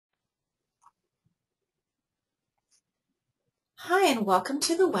Hi, and welcome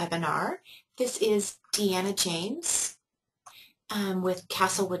to the webinar. This is Deanna James with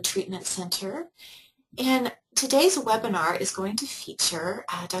Castlewood Treatment Center. And today's webinar is going to feature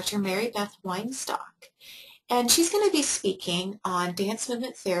Dr. Marybeth Weinstock. And she's going to be speaking on dance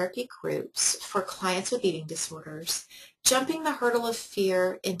movement therapy groups for clients with eating disorders, jumping the hurdle of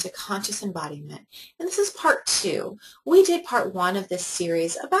fear into conscious embodiment. And this is part 2. We did part 1 of this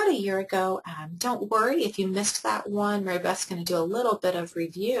series about a year ago. Don't worry if you missed that one. Marybeth's going to do a little bit of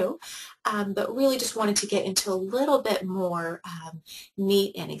review, but really just wanted to get into a little bit more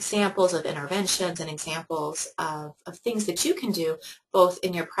meat and examples of interventions and examples of things that you can do both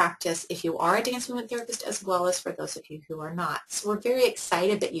in your practice if you are a dance movement therapist as well as for those of you who are not. So we're very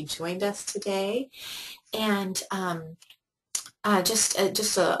excited that you joined us today. And just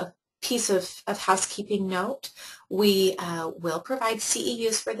a piece of housekeeping note, we will provide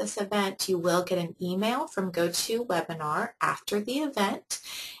CEUs for this event. You will get an email from GoToWebinar after the event,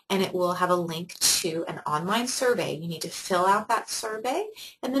 and it will have a link to an online survey. You need to fill out that survey,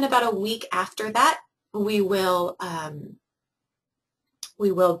 and then about a week after that, we will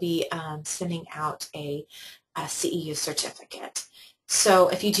be sending out a CEU certificate. So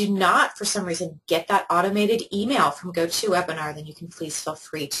if you do not, for some reason, get that automated email from GoToWebinar, then you can please feel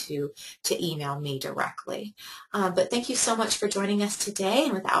free to email me directly. But thank you so much for joining us today.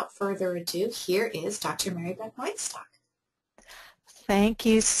 And without further ado, here is Dr. Marybeth Weinstock. Thank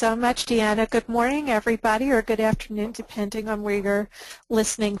you so much, Deanna. Good morning, everybody, or good afternoon, depending on where you're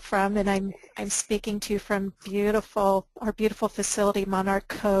listening from. And I'm speaking to you from our beautiful facility, Monarch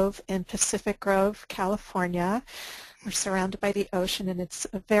Cove in Pacific Grove, California. We're surrounded by the ocean, and it's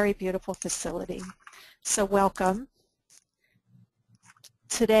a very beautiful facility. So welcome.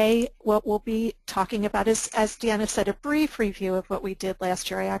 Today, what we'll be talking about is, as Deanna said, a brief review of what we did last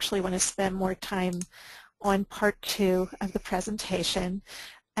year. I actually want to spend more time on part 2 of the presentation.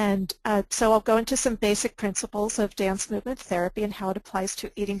 And so I'll go into some basic principles of dance movement therapy and how it applies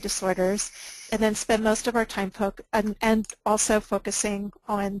to eating disorders, and then spend most of our time and also focusing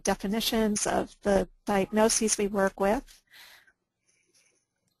on definitions of the diagnoses we work with.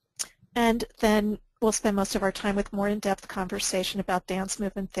 And then we'll spend most of our time with more in-depth conversation about dance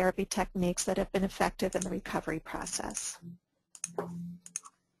movement therapy techniques that have been effective in the recovery process.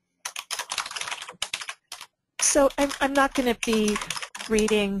 So I'm not going to be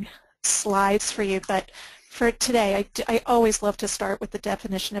reading slides for you, but for today, I always love to start with the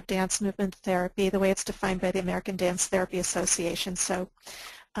definition of dance movement therapy, the way it's defined by the American Dance Therapy Association. So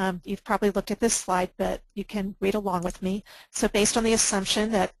you've probably looked at this slide, but you can read along with me. So based on the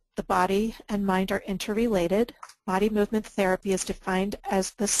assumption that the body and mind are interrelated, body movement therapy is defined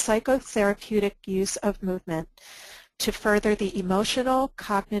as the psychotherapeutic use of movement to further the emotional,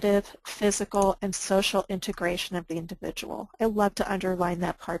 cognitive, physical, and social integration of the individual. I love to underline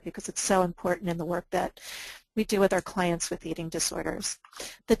that part because it's so important in the work that we do with our clients with eating disorders.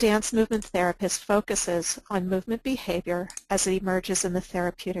 The dance movement therapist focuses on movement behavior as it emerges in the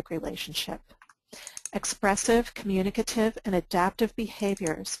therapeutic relationship. Expressive, communicative, and adaptive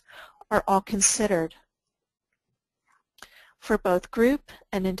behaviors are all considered for both group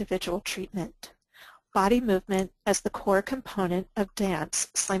and individual treatment. Body movement as the core component of dance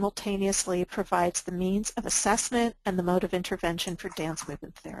simultaneously provides the means of assessment and the mode of intervention for dance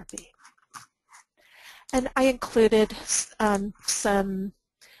movement therapy. And I included a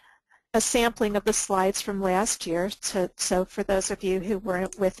sampling of the slides from last year, so for those of you who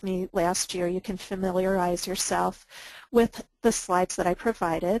weren't with me last year, you can familiarize yourself with the slides that I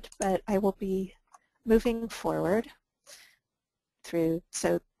provided, but I will be moving forward through.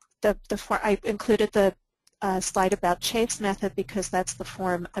 So I included the slide about Chave's method because that's the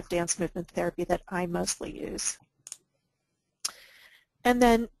form of dance movement therapy that I mostly use. And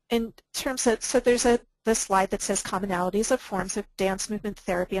then in terms of, so there's the slide that says commonalities of forms of dance movement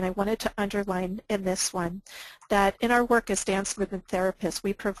therapy, and I wanted to underline in this one that in our work as dance movement therapists,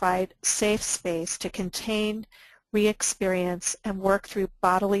 we provide safe space to contain, re-experience, and work through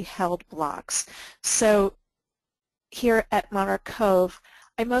bodily held blocks. So here at Monarch Cove,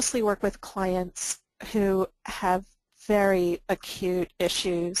 I mostly work with clients who have very acute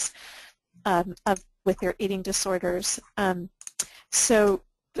issues with their eating disorders. So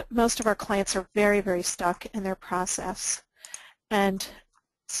most of our clients are very, very stuck in their process. And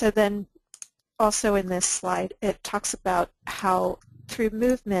so then also in this slide, it talks about how through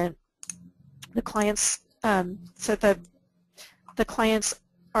movement, the clients, the clients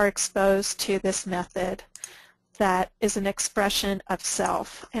are exposed to this method that is an expression of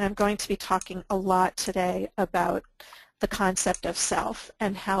self. And I'm going to be talking a lot today about the concept of self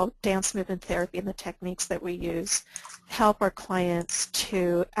and how dance movement therapy and the techniques that we use help our clients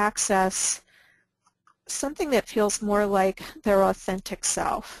to access something that feels more like their authentic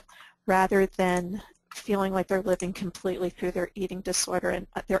self rather than feeling like they're living completely through their eating disorder and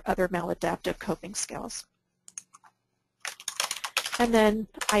their other maladaptive coping skills. And then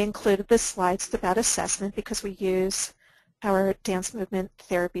I included the slides about assessment because we use our dance movement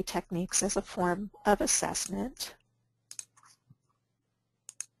therapy techniques as a form of assessment.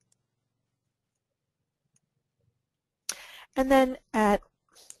 And then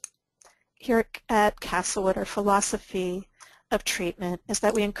here at Castlewood, our philosophy of treatment is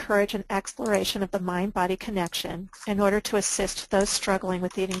that we encourage an exploration of the mind-body connection in order to assist those struggling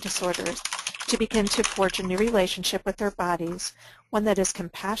with eating disorders to begin to forge a new relationship with their bodies, one that is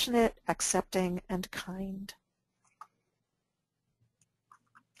compassionate, accepting, and kind.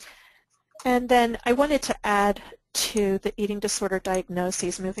 And then I wanted to add to the eating disorder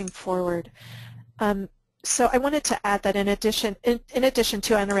diagnoses moving forward. So I wanted to add that in addition to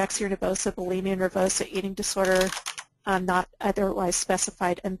anorexia nervosa, bulimia nervosa, eating disorder, not otherwise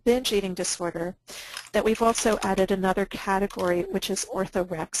specified, and binge eating disorder, that we've also added another category, which is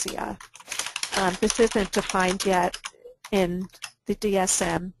orthorexia. This isn't defined yet in the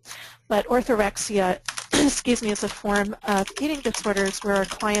DSM, but orthorexia excuse me, is a form of eating disorders where our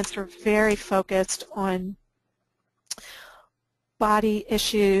clients are very focused on body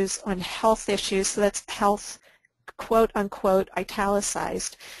issues, on health issues, so that's health, quote unquote,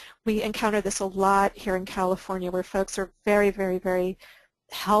 italicized. We encounter this a lot here in California where folks are very, very, very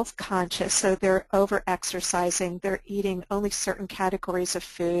health conscious, so they're over-exercising, they're eating only certain categories of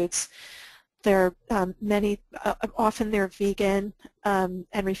foods. They're often they're vegan and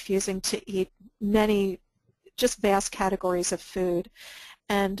refusing to eat many, just vast categories of food.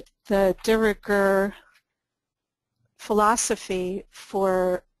 And the de rigueur philosophy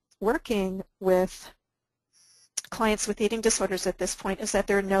for working with clients with eating disorders at this point is that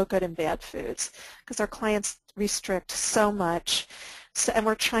there are no good and bad foods because our clients restrict so much. So, and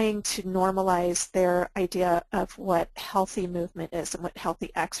we're trying to normalize their idea of what healthy movement is and what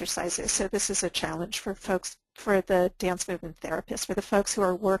healthy exercise is. So this is a challenge for folks, for the dance movement therapists, for the folks who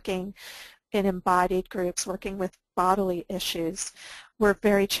are working in embodied groups, working with bodily issues. We're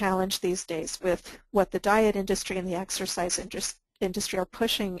very challenged these days with what the diet industry and the exercise industry are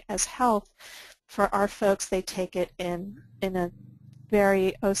pushing as health. For our folks, they take it in a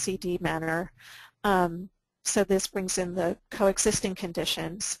very OCD manner. So this brings in the coexisting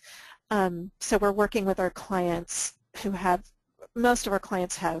conditions. So we're working with our clients who have, most of our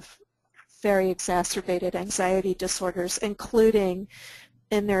clients have very exacerbated anxiety disorders, including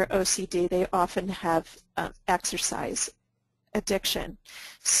in their OCD, they often have exercise addiction.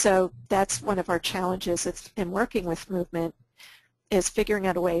 So that's one of our challenges in working with movement, is figuring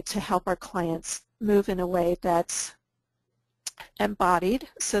out a way to help our clients move in a way that's embodied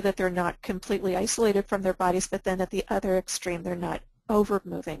so that they're not completely isolated from their bodies, but then at the other extreme, they're not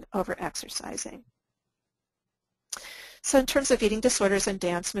over-moving, over-exercising. So in terms of eating disorders and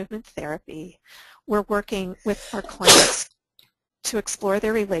dance movement therapy, we're working with our clients to explore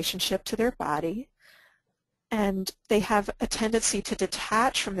their relationship to their body, and they have a tendency to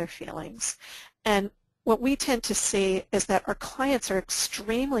detach from their feelings. And what we tend to see is that our clients are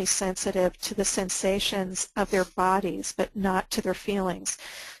extremely sensitive to the sensations of their bodies, but not to their feelings.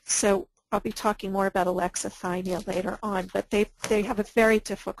 So I'll be talking more about alexithymia later on, but they have a very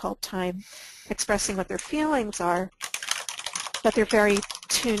difficult time expressing what their feelings are, but they're very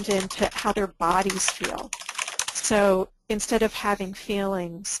tuned into how their bodies feel. So instead of having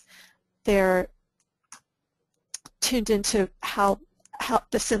feelings, they're tuned into how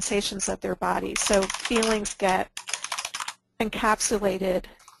the sensations of their body. So feelings get encapsulated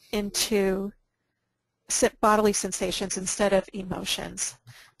into bodily sensations instead of emotions.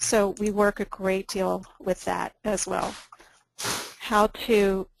 So we work a great deal with that as well. How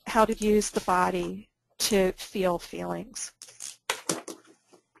to use the body to feel feelings.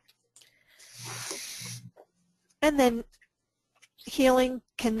 And then healing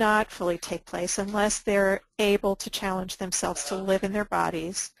cannot fully take place unless they're able to challenge themselves to live in their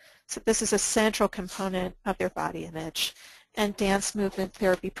bodies. So this is a central component of their body image, and dance movement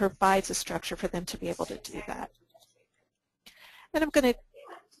therapy provides a structure for them to be able to do that. And I'm going to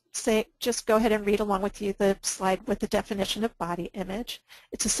just go ahead and read along with you the slide with the definition of body image.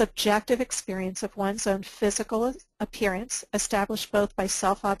 It's a subjective experience of one's own physical appearance, established both by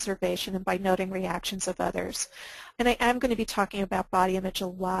self-observation and by noting reactions of others. And I am going to be talking about body image a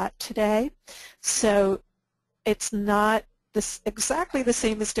lot today, so it's not this exactly the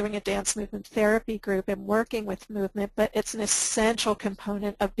same as doing a dance movement therapy group and working with movement, but it's an essential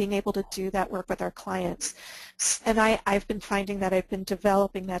component of being able to do that work with our clients. And I've been finding that I've been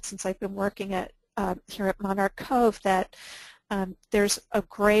developing that since I've been working at here at Monarch Cove, that there's a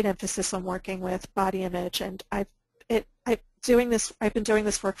great emphasis on working with body image, and I've been doing this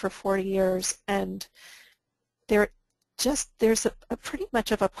work for 40 years, and there's a pretty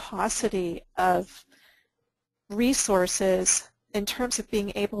much of a paucity of resources in terms of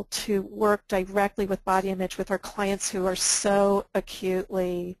being able to work directly with body image with our clients who are so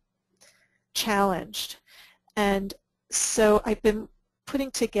acutely challenged. And so I've been putting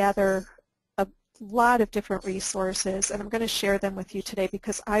together a lot of different resources, and I'm going to share them with you today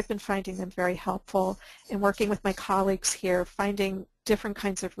because I've been finding them very helpful in working with my colleagues here, finding different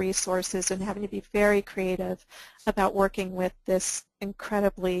kinds of resources and having to be very creative about working with this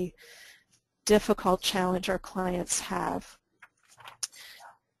incredibly difficult challenge our clients have.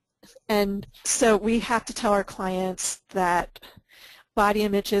 And so we have to tell our clients that body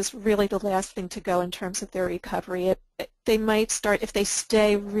image is really the last thing to go in terms of their recovery. They might start, if they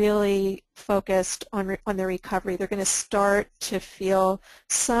stay really focused on their recovery, they're going to start to feel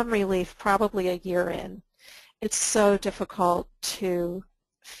some relief probably a year in. It's so difficult to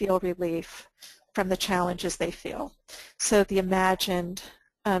feel relief from the challenges they feel. So the imagined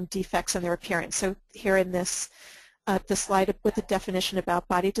defects in their appearance. So here in this the slide with the definition about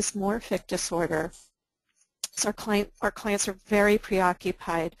body dysmorphic disorder, so our clients are very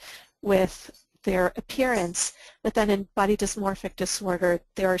preoccupied with their appearance, but then in body dysmorphic disorder,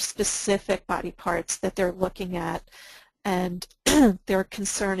 there are specific body parts that they're looking at, and their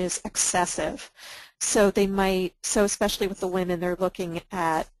concern is excessive. So they might, so especially with the women, they're looking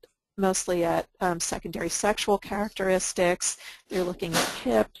at mostly at secondary sexual characteristics. They're looking at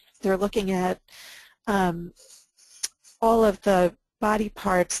hips. They're looking at all of the body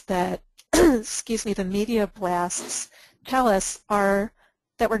parts that, excuse me, the media blasts tell us are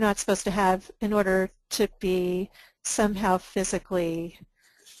that we're not supposed to have in order to be somehow physically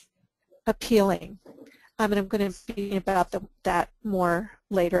appealing. And I'm going to be about that more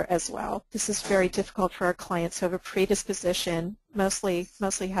later as well. This is very difficult for our clients who have a predisposition, mostly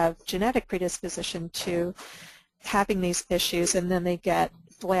have genetic predisposition to having these issues, and then they get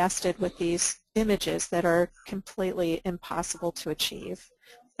blasted with these images that are completely impossible to achieve.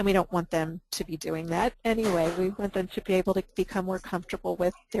 And we don't want them to be doing that anyway. We want them to be able to become more comfortable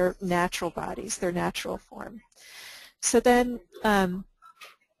with their natural bodies, their natural form. So then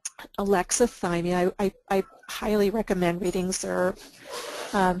alexithymia, I highly recommend reading her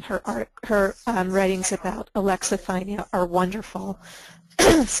writings about alexithymia are wonderful.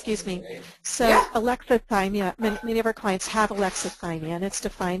 Excuse me. So alexithymia, many of our clients have alexithymia, and it's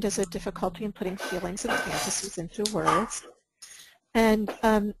defined as a difficulty in putting feelings and fantasies into words. And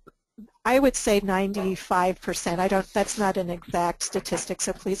I would say 95%. That's not an exact statistic,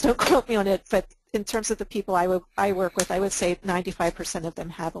 so please don't quote me on it, but in terms of the people I work with, I would say 95% of them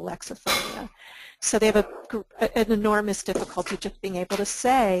have alexithymia. So they have an enormous difficulty just being able to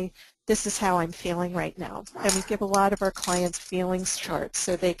say, this is how I'm feeling right now. And we give a lot of our clients feelings charts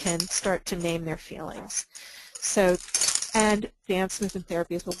so they can start to name their feelings. So, and dance movement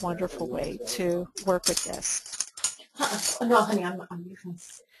therapy is a wonderful way to work with this. No, honey,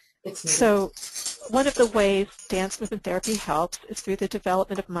 it's needed. So one of the ways dance movement therapy helps is through the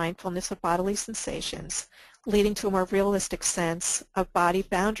development of mindfulness of bodily sensations, leading to a more realistic sense of body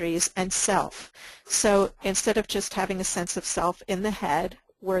boundaries and self. So instead of just having a sense of self in the head,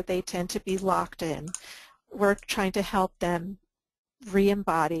 where they tend to be locked in, we're trying to help them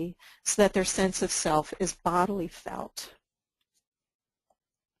re-embody so that their sense of self is bodily felt.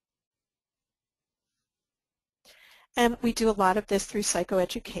 And we do a lot of this through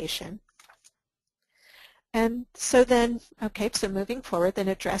psychoeducation. And so then, okay, so moving forward, then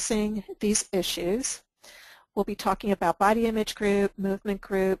addressing these issues, we'll be talking about body image group, movement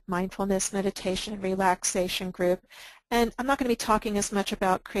group, mindfulness, meditation, and relaxation group. And I'm not going to be talking as much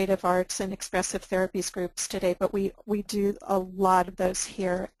about creative arts and expressive therapies groups today, but we do a lot of those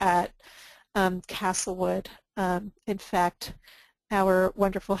here at Castlewood. In fact, our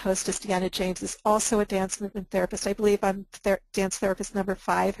wonderful hostess, Deanna James, is also a dance movement therapist. I believe I'm dance therapist number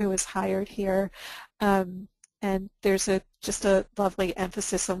 5 who was hired here. And there's just a lovely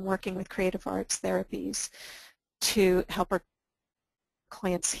emphasis on working with creative arts therapies to help our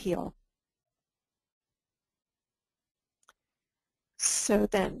clients heal. So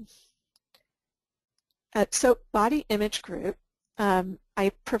then, so body image group,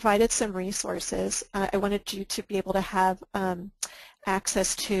 I provided some resources. I wanted you to be able to have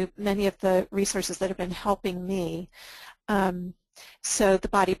access to many of the resources that have been helping me. So the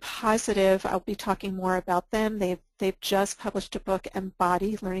body positive, I'll be talking more about them. They've just published a book,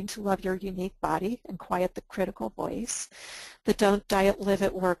 Embodied, Learning to Love Your Unique Body and Quiet the Critical Voice. The Don't Diet, Live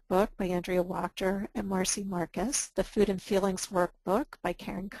It Workbook by Andrea Wachter and Marcy Marcus. The Food and Feelings Workbook by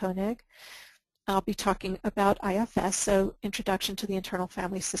Karen Koenig. I'll be talking about IFS, so Introduction to the Internal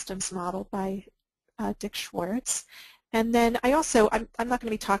Family Systems Model by Dick Schwartz. And then I'm not going to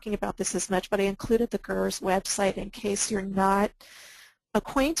be talking about this as much, but I included the GERS website in case you're not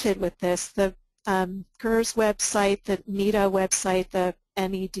acquainted with this. The GERS website, the NEDA website, the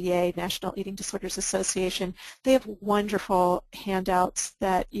NEDA, National Eating Disorders Association, they have wonderful handouts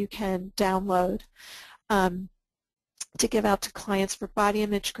that you can download to give out to clients for body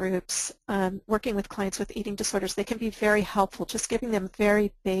image groups. Working with clients with eating disorders, they can be very helpful, just giving them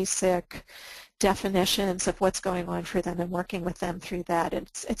very basic definitions of what's going on for them and working with them through that. And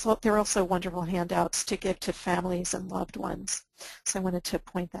they're also wonderful handouts to give to families and loved ones. So I wanted to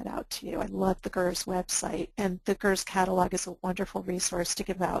point that out to you. I love the GERS website, and the GERS catalog is a wonderful resource to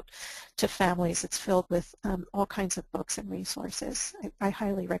give out to families. It's filled with all kinds of books and resources. I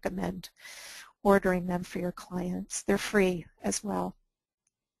highly recommend ordering them for your clients. They're free as well.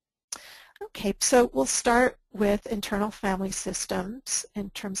 Okay, so we'll start with internal family systems in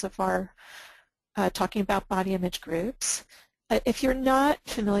terms of our talking about body image groups. If you're not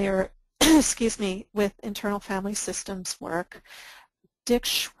familiar, excuse me, with internal family systems work, Dick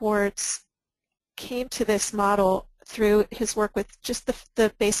Schwartz came to this model through his work with just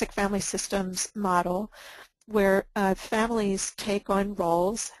the basic family systems model, where families take on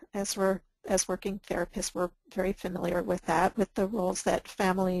roles. As working therapists, we're very familiar with that, with the roles that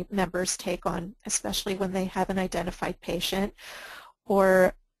family members take on, especially when they have an identified patient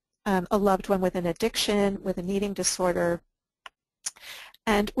or a loved one with an addiction, with an eating disorder.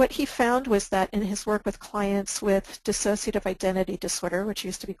 And what he found was that in his work with clients with dissociative identity disorder, which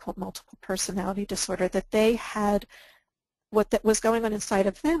used to be called multiple personality disorder, that they had, what that was going on inside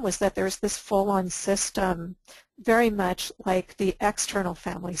of them was that there's this full-on system, very much like the external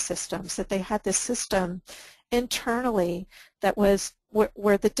family systems, that they had this system internally that was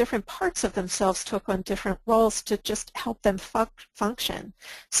where the different parts of themselves took on different roles to just help them function.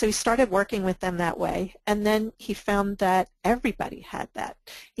 So he started working with them that way, and then he found that everybody had that.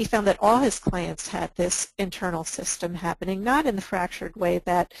 He found that all his clients had this internal system happening, not in the fractured way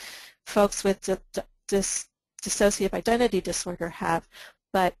that folks with dissociative identity disorder have,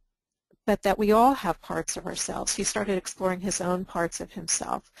 but that we all have parts of ourselves. He started exploring his own parts of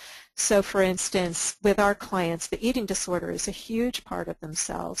himself. So for instance, with our clients, the eating disorder is a huge part of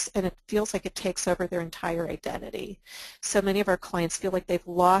themselves, and it feels like it takes over their entire identity. So many of our clients feel like they've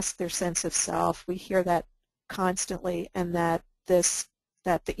lost their sense of self. We hear that constantly, and that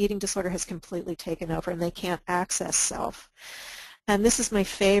the eating disorder has completely taken over and they can't access self. And this is my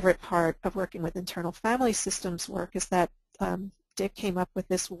favorite part of working with internal family systems work, is that Dick came up with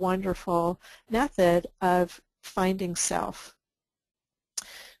this wonderful method of finding self.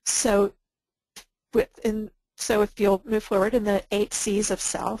 So if you'll move forward in the 8 C's of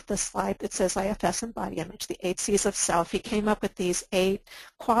self, the slide that says IFS and body image, the 8 C's of self, he came up with these 8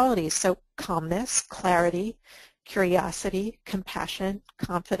 qualities. So calmness, clarity, curiosity, compassion,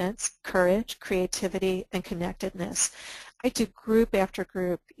 confidence, courage, creativity, and connectedness. I do group after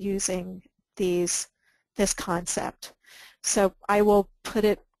group using this concept. So I will put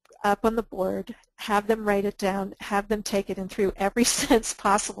it up on the board, have them write it down, have them take it in through every sense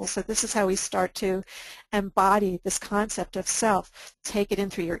possible. So this is how we start to embody this concept of self. Take it in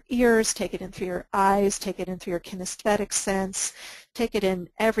through your ears, take it in through your eyes, take it in through your kinesthetic sense, take it in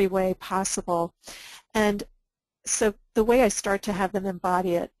every way possible. And so the way I start to have them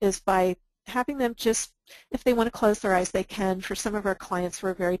embody it is by having them just, if they want to close their eyes, they can. For some of our clients who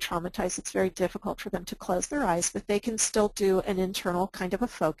are very traumatized, it's very difficult for them to close their eyes, but they can still do an internal kind of a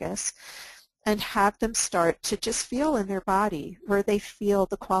focus and have them start to just feel in their body where they feel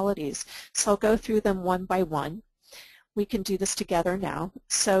the qualities. So I'll go through them one by one. We can do this together now.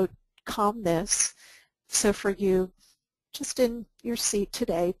 So calmness. So for you, just in your seat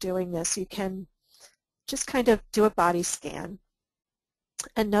today doing this, you can just kind of do a body scan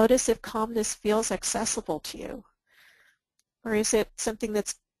and notice if calmness feels accessible to you, or is it something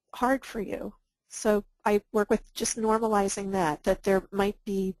that's hard for you. So I work with just normalizing that there might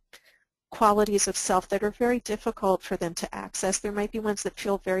be qualities of self that are very difficult for them to access. There might be ones that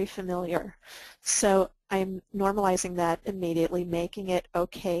feel very familiar. So I'm normalizing that immediately, making it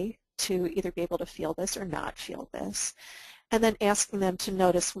okay to either be able to feel this or not feel this, and then asking them to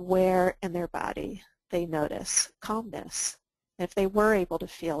notice where in their body they notice calmness. If they were able to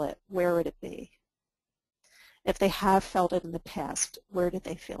feel it, where would it be? If they have felt it in the past, where did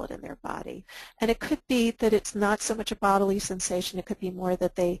they feel it in their body? And it could be that it's not so much a bodily sensation. It could be more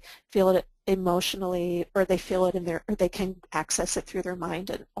that they feel it emotionally, or they feel it in their, or they can access it through their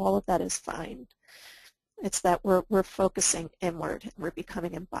mind, and all of that is fine. It's that we're focusing inward, and we're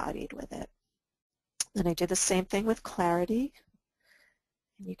becoming embodied with it. Then I do the same thing with clarity,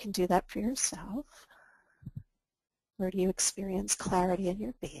 and you can do that for yourself. Where do you experience clarity in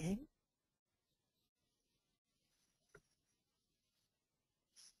your being?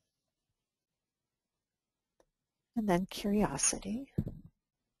 And then curiosity.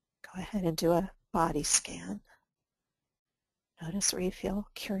 Go ahead and do a body scan. Notice where you feel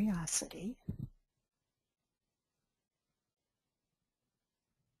curiosity.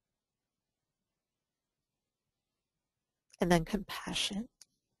 And then compassion.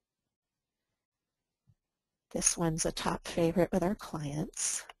 This one's a top favorite with our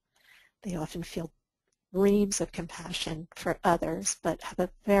clients. They often feel reams of compassion for others, but have a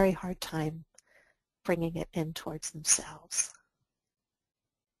very hard time bringing it in towards themselves.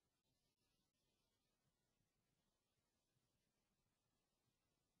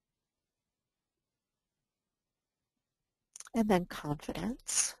 And then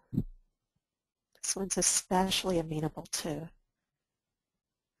confidence. This one's especially amenable to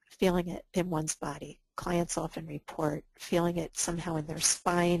feeling it in one's body. Clients often report feeling it somehow in their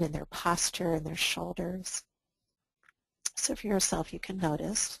spine, in their posture, in their shoulders. So for yourself, you can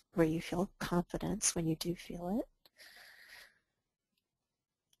notice where you feel confidence when you do feel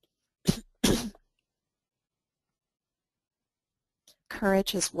it.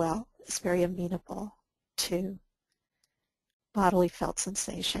 Courage as well is very amenable to bodily felt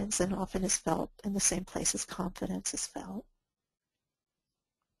sensations and often is felt in the same place as confidence is felt.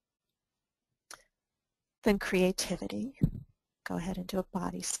 Then creativity. Go ahead and do a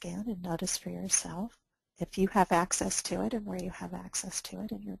body scan and notice for yourself if you have access to it and where you have access to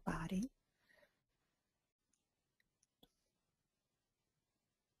it in your body.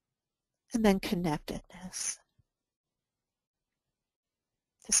 And then connectedness.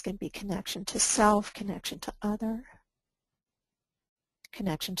 This can be connection to self, connection to other,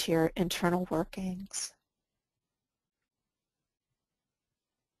 connection to your internal workings.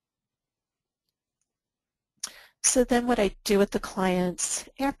 So then what I do with the clients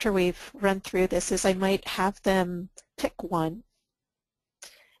after we've run through this is I might have them pick one,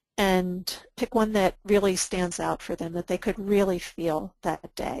 and pick one that really stands out for them, that they could really feel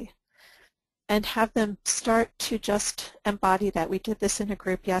that day, and have them start to just embody that. We did this in a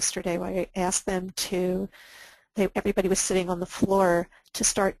group yesterday where I asked them to, everybody was sitting on the floor, to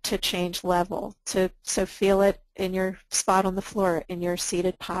start to change level, so feel it in your spot on the floor, in your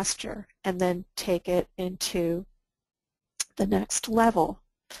seated posture, and then take it into the next level.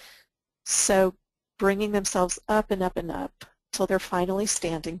 So bringing themselves up and up and up till they're finally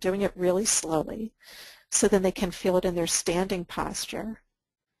standing, doing it really slowly, so then they can feel it in their standing posture,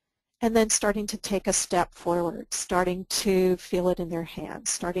 and then starting to take a step forward, starting to feel it in their hands,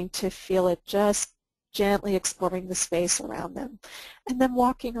 starting to feel it just gently exploring the space around them, and then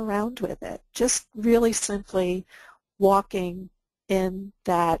walking around with it, just really simply walking in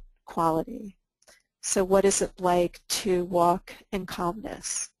that quality. So what is it like to walk in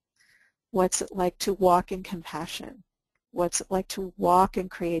calmness? What's it like to walk in compassion? What's it like to walk in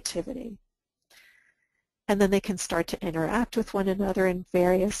creativity? And then they can start to interact with one another in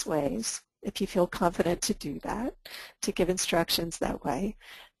various ways, if you feel confident to do that, to give instructions that way.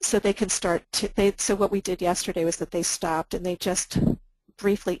 So they can start to, so what we did yesterday was that they stopped and they just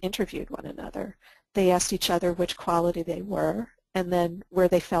briefly interviewed one another. They asked each other which quality they were, and then where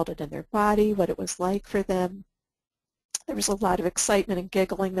they felt it in their body, what it was like for them. There was a lot of excitement and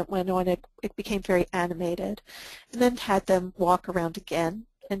giggling that went on. It became very animated. And then had them walk around again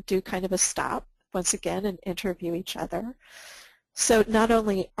and do kind of a stop once again and interview each other. So not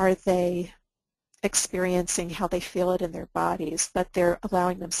only are they experiencing how they feel it in their bodies, but they're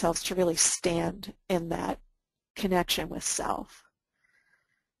allowing themselves to really stand in that connection with self.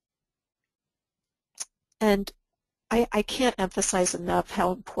 And I can't emphasize enough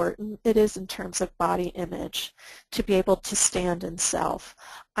how important it is in terms of body image to be able to stand in self.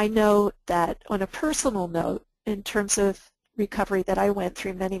 I know that on a personal note, in terms of recovery that I went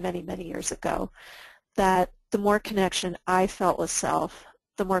through many, many, many years ago, that the more connection I felt with self,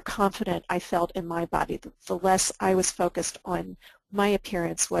 the more confident I felt in my body, the less I was focused on my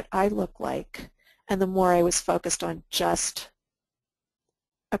appearance, what I look like, and the more I was focused on just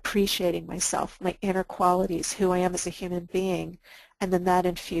appreciating myself, my inner qualities, who I am as a human being, and then that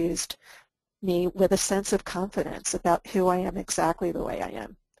infused me with a sense of confidence about who I am exactly the way I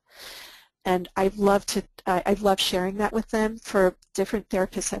am. And I love sharing that with them. For different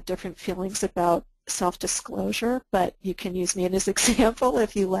therapists have different feelings about self-disclosure, but you can use me as an example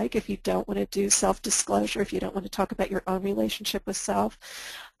if you like, if you don't want to do self-disclosure, if you don't want to talk about your own relationship with self.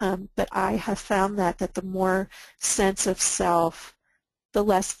 But I have found that the more sense of self, the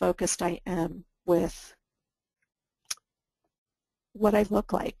less focused I am with what I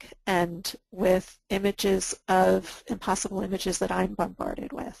look like and with impossible images that I'm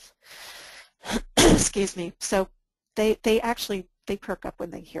bombarded with. Excuse me. So they perk up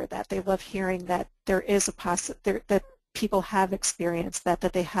when they hear that. They love hearing that there is that people have experienced that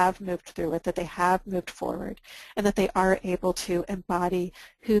they have moved through it, that they have moved forward, and that they are able to embody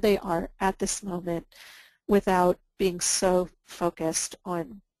who they are at this moment without being so focused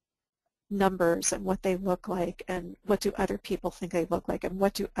on numbers and what they look like and what do other people think they look like and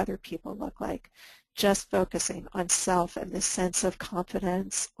what do other people look like. Just focusing on self and this sense of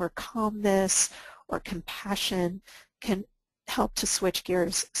confidence or calmness or compassion can help to switch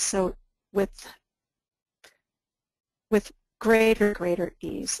gears so with greater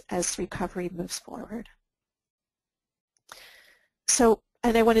ease as recovery moves forward. So,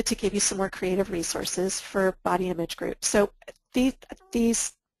 and I wanted to give you some more creative resources for body image groups. So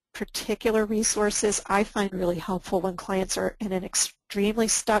these particular resources I find really helpful when clients are in an extremely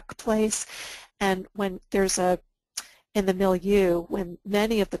stuck place and when there's in the milieu, when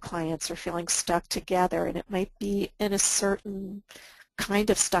many of the clients are feeling stuck together, and it might be in a certain kind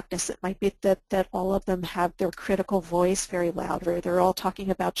of stuckness. It might be that all of them have their critical voice very loud, or they're all talking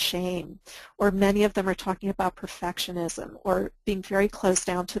about shame, or many of them are talking about perfectionism, or being very closed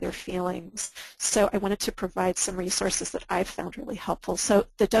down to their feelings. So I wanted to provide some resources that I've found really helpful. So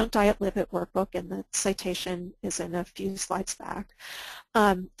the Don't Diet, Live It workbook, and the citation is in a few slides back.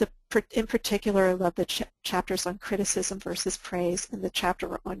 In particular, I love the chapters on criticism versus praise and the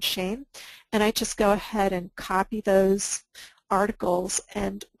chapter on shame. And I just go ahead and copy those articles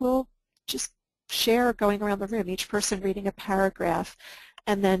and we'll just share going around the room, each person reading a paragraph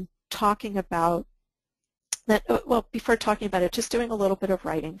and then talking about that. Well, before talking about it, just doing a little bit of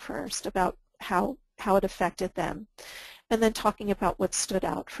writing first about how it affected them and then talking about what stood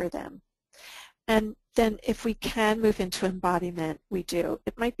out for them. And then if we can move into embodiment, we do.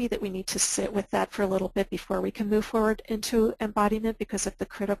 It might be that we need to sit with that for a little bit before we can move forward into embodiment, because if the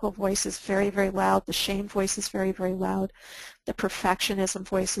critical voice is very, very loud, the shame voice is very, very loud, the perfectionism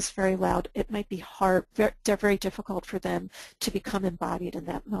voice is very loud, it might be hard, very difficult for them to become embodied in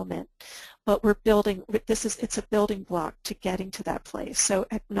that moment. But we're building, it's a building block to getting to that place. So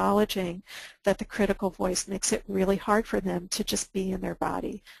acknowledging that the critical voice makes it really hard for them to just be in their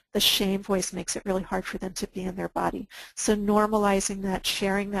body. The shame voice makes it really hard for them to be in their body. So normalizing that,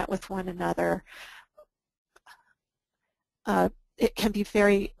 sharing that with one another, it can be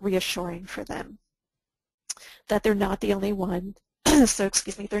very reassuring for them that they're not the only one. So,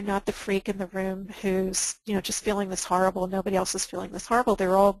 excuse me, they're not the freak in the room who's, just feeling this horrible. Nobody else is feeling this horrible.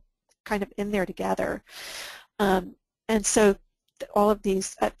 They're all kind of in there together. And so all of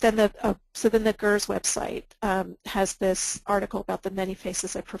these, so then the GERS website has this article about the many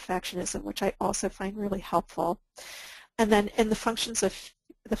faces of perfectionism, which I also find really helpful. And then in the function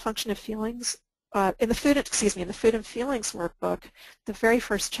of feelings, in the food and feelings workbook, the very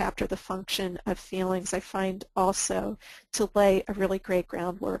first chapter, the function of feelings, I find also to lay a really great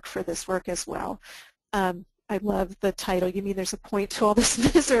groundwork for this work as well. I love the title, You Mean There's a Point to All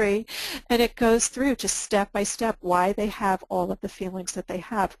This Misery? And it goes through just step by step why they have all of the feelings that they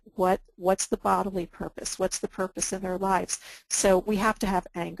have. What's the bodily purpose? What's the purpose in their lives? So we have to have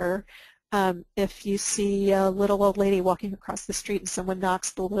anger. If you see a little old lady walking across the street and someone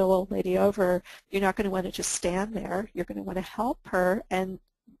knocks the little old lady over, you're not going to want to just stand there. You're going to want to help her, and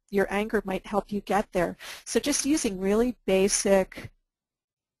your anger might help you get there. So just using really basic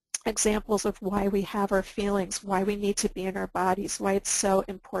examples of why we have our feelings, why we need to be in our bodies, why it's so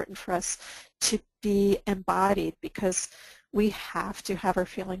important for us to be embodied, because we have to have our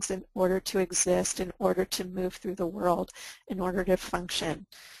feelings in order to exist, in order to move through the world, in order to function.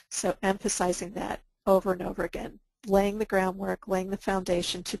 So emphasizing that over and over again, laying the groundwork, laying the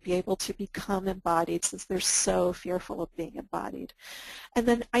foundation to be able to become embodied, since they're so fearful of being embodied. And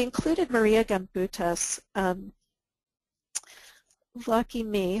then I included Maria Gambuta's lucky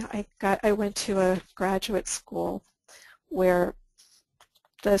me, I went to a graduate school where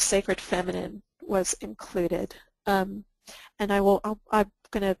the sacred feminine was included, and I'm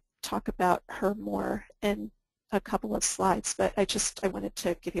going to talk about her more in a couple of slides, but I wanted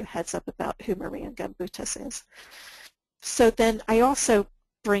to give you a heads up about who Maria Gambuta's is. So then I also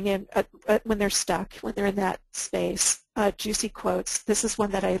bring in, when they're stuck, when they're in that space, juicy quotes. This is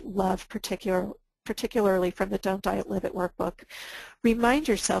one that I love particularly from the Don't Diet, Live It workbook. Remind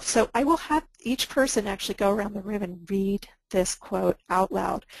yourself, so I will have each person actually go around the room and read this quote out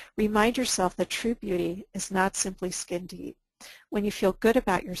loud. Remind yourself that true beauty is not simply skin deep. When you feel good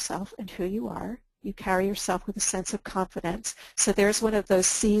about yourself and who you are, you carry yourself with a sense of confidence. So there's one of those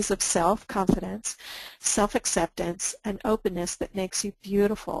C's of self, confidence, self-acceptance, and openness that makes you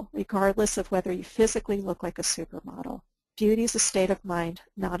beautiful, regardless of whether you physically look like a supermodel. Beauty is a state of mind,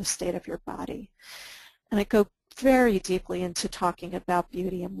 not a state of your body. And I go very deeply into talking about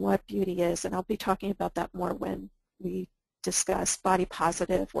beauty and what beauty is, and I'll be talking about that more when we discuss body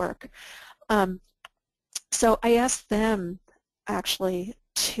positive work. So I asked them actually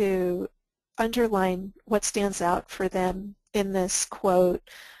to underline what stands out for them in this quote,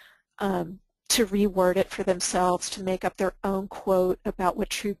 to reword it for themselves, to make up their own quote about what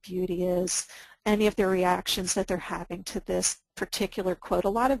true beauty is, any of their reactions that they're having to this particular quote. A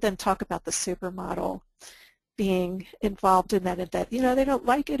lot of them talk about the supermodel being involved in that, and that, you know, they don't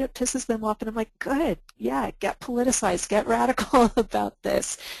like it, it pisses them off, and I'm like, good, yeah, get politicized, get radical about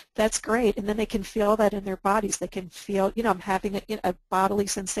this. That's great. And then they can feel that in their bodies. They can feel, you know, I'm having a bodily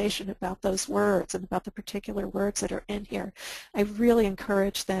sensation about those words and about the particular words that are in here. I really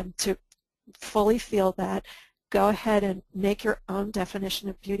encourage them to fully feel that. Go ahead and make your own definition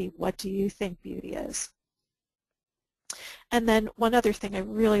of beauty. What do you think beauty is? And then one other thing I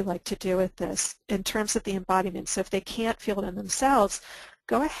really like to do with this in terms of the embodiment, so if they can't feel it in themselves,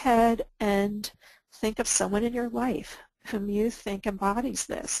 go ahead and think of someone in your life whom you think embodies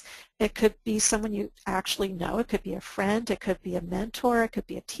this. It could be someone you actually know. It could be a friend. It could be a mentor. It could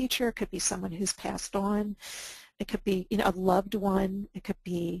be a teacher. It could be someone who's passed on. It could be, you know, a loved one. It could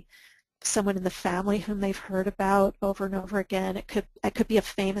be someone in the family whom they've heard about over and over again. It could be a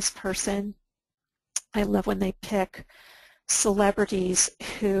famous person. I love when they pick celebrities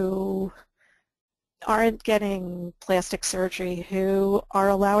who aren't getting plastic surgery, who are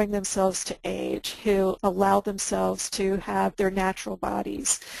allowing themselves to age, who allow themselves to have their natural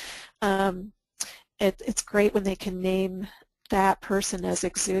bodies. It's great when they can name that person as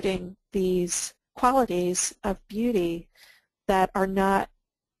exuding these qualities of beauty that are not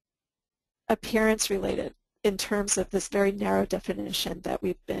appearance related, in terms of this very narrow definition that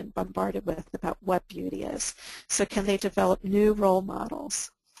we've been bombarded with about what beauty is. So can they develop new role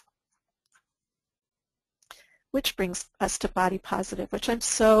models? Which brings us to body positive, which I'm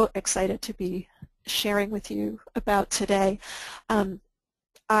so excited to be sharing with you about today.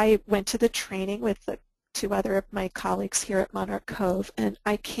 I went to the training with the two other of my colleagues here at Monarch Cove, and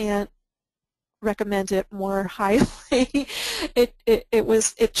I can't recommend it more highly.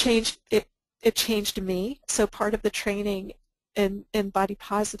 It changed me. So part of the training in Body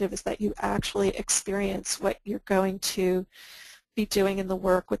Positive is that you actually experience what you're going to be doing in the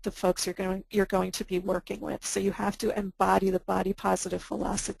work with the folks you're going to be working with. So you have to embody the Body Positive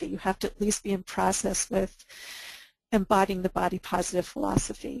philosophy. You have to at least be in process with embodying the Body Positive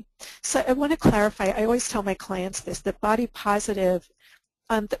philosophy. So I want to clarify, I always tell my clients this, that Body Positive,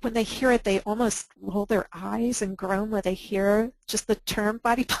 that when they hear it, they almost roll their eyes and groan when they hear just the term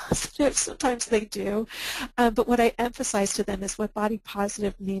body positive. Sometimes they do. But what I emphasize to them is what body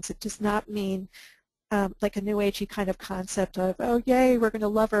positive means. It does not mean like a new agey kind of concept of, oh, yay, we're going to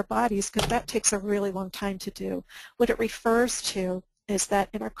love our bodies, because that takes a really long time to do. What it refers to is that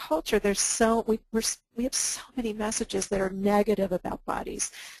in our culture, we have so many messages that are negative about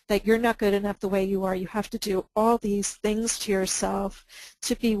bodies, that you're not good enough the way you are. You have to do all these things to yourself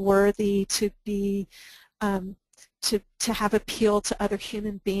to be worthy, to be to have appeal to other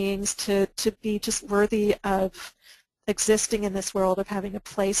human beings, to be just worthy of existing in this world, of having a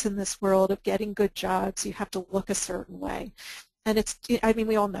place in this world, of getting good jobs. You have to look a certain way. And I mean,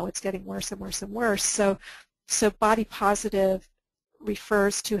 we all know it's getting worse and worse and worse. So body positive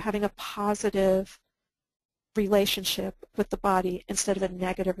refers to having a positive relationship with the body instead of a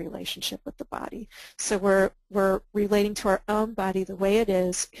negative relationship with the body. So we're relating to our own body the way it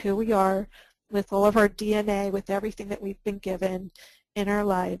is, who we are, with all of our DNA, with everything that we've been given in our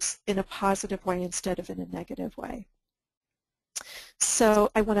lives, in a positive way instead of in a negative way. So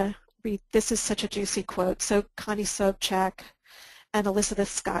I want to read, this is such a juicy quote. So Connie Sobchak and Elizabeth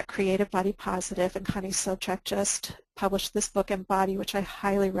Scott created Body Positive, and Connie Sobchak just published this book, Embodied, which I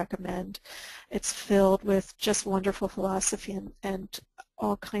highly recommend. It's filled with just wonderful philosophy and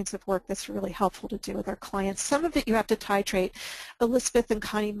all kinds of work that's really helpful to do with our clients. Some of it you have to titrate. Elizabeth and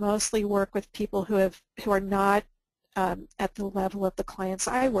Connie mostly work with people who are not at the level of the clients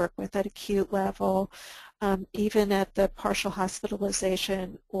I work with, at acute level, even at the partial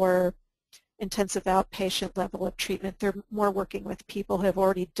hospitalization or intensive outpatient level of treatment. They're more working with people who have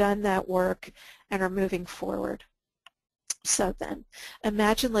already done that work and are moving forward. So then,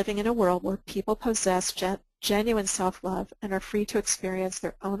 imagine living in a world where people possess genuine self-love and are free to experience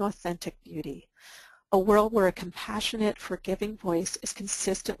their own authentic beauty. A world where a compassionate, forgiving voice is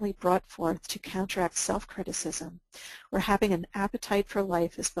consistently brought forth to counteract self-criticism, where having an appetite for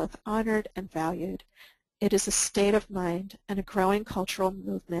life is both honored and valued. It is a state of mind and a growing cultural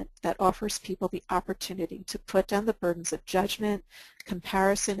movement that offers people the opportunity to put down the burdens of judgment,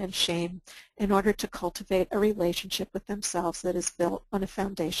 comparison, and shame in order to cultivate a relationship with themselves that is built on a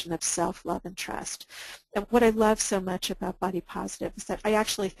foundation of self-love and trust. And what I love so much about Body Positive is that I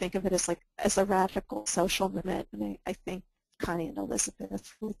actually think of it as a radical social movement, and I think Connie and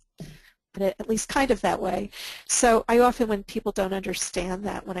Elizabeth would put it at least kind of that way. So I often, when people don't understand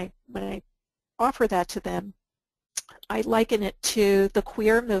that, when I offer that to them, I liken it to the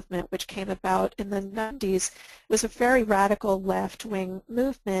queer movement, which came about in the 90s. It was a very radical left-wing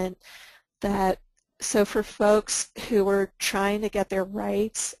movement so for folks who were trying to get their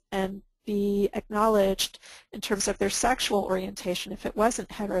rights and be acknowledged in terms of their sexual orientation, if it wasn't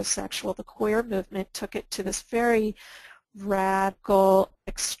heterosexual, the queer movement took it to this very radical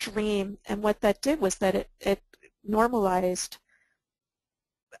extreme. And what that did was that it normalized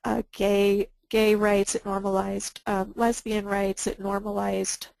gay rights, it normalized lesbian rights, it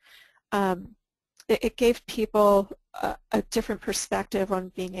normalized, it gave people a different perspective on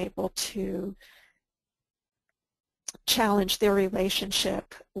being able to challenge their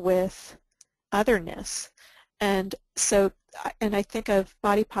relationship with otherness. And so, and I think of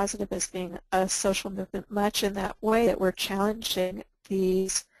Body Positive as being a social movement much in that way, that we're challenging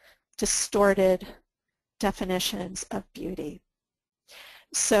these distorted definitions of beauty.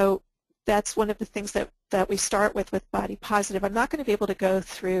 So that's one of the things that we start with Body Positive. I'm not going to be able to go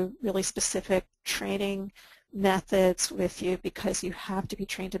through really specific training methods with you because you have to be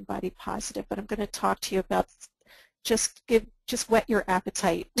trained in Body Positive, but I'm going to talk to you about just whet your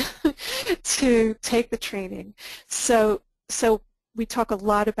appetite to take the training. So we talk a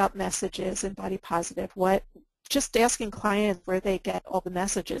lot about messages in Body Positive, just asking clients where they get all the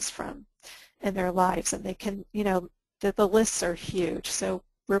messages from in their lives, and they can, the lists are huge. So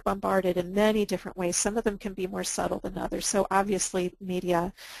we're bombarded in many different ways. Some of them can be more subtle than others. So obviously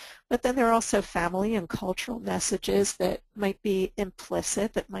media, but then there are also family and cultural messages that might be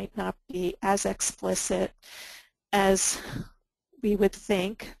implicit, that might not be as explicit as we would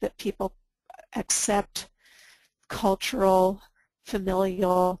think, that people accept cultural,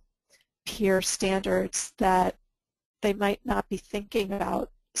 familial, peer standards that they might not be thinking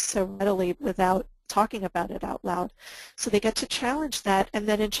about so readily without talking about it out loud. So they get to challenge that, and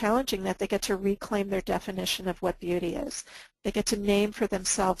then in challenging that, they get to reclaim their definition of what beauty is. They get to name for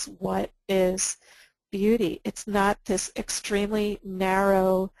themselves what is beauty. It's not this extremely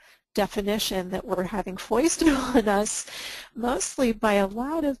narrow definition that we're having foisted on us, mostly by a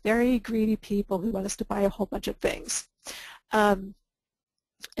lot of very greedy people who want us to buy a whole bunch of things.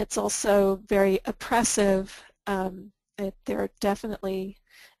 It's also very oppressive. There are definitely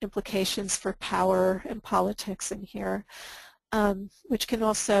implications for power and politics in here, which can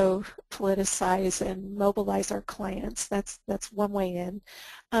also politicize and mobilize our clients. That's one way in.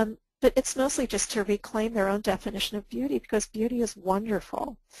 But it's mostly just to reclaim their own definition of beauty, because beauty is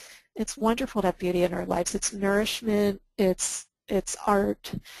wonderful. It's wonderful to have beauty in our lives. It's nourishment, it's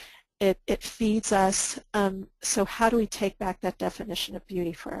art, it feeds us. So how do we take back that definition of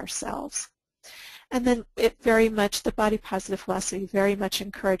beauty for ourselves? And then the Body Positive philosophy very much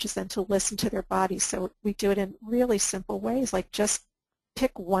encourages them to listen to their bodies. So we do it in really simple ways, like just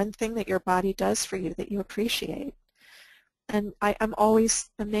pick one thing that your body does for you that you appreciate. And I'm always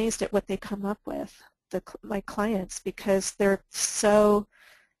amazed at what they come up with, my clients, because they're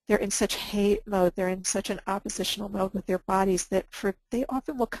in such hate mode, they're in such an oppositional mode with their bodies that they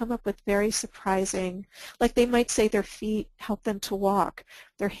often will come up with very surprising, like they might say their feet help them to walk,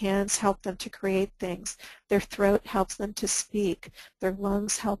 their hands help them to create things, their throat helps them to speak, their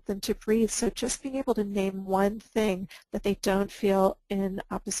lungs help them to breathe. So just being able to name one thing that they don't feel in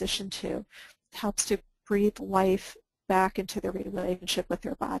opposition to helps to breathe life back into their relationship with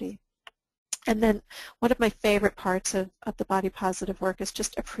their body. And then one of my favorite parts of the Body Positive work is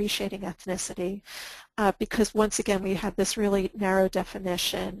just appreciating ethnicity, because once again we have this really narrow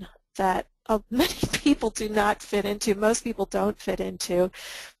definition that many people do not fit into, most people don't fit into,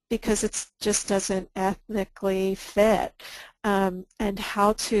 because it just doesn't ethnically fit. And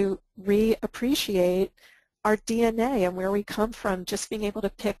how to reappreciate our DNA and where we come from, just being able to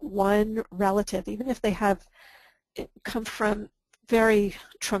pick one relative, even if they have come from very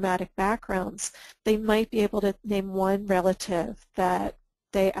traumatic backgrounds, they might be able to name one relative that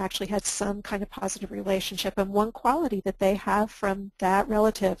they actually had some kind of positive relationship, and one quality that they have from that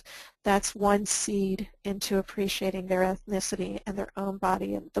relative, that's one seed into appreciating their ethnicity and their own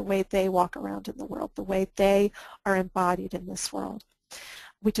body and the way they walk around in the world, the way they are embodied in this world.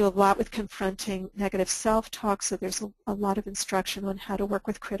 We do a lot with confronting negative self-talk, so there's a lot of instruction on how to work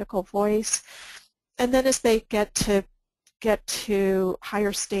with critical voice. And then as they get to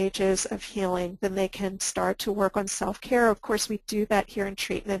higher stages of healing, then they can start to work on self-care. Of course, we do that here in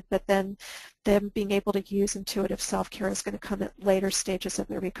treatment, but then them being able to use intuitive self-care is going to come at later stages of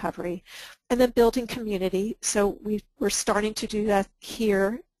their recovery. And then building community. So we're starting to do that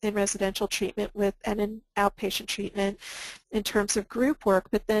here in residential treatment and in outpatient treatment in terms of group work,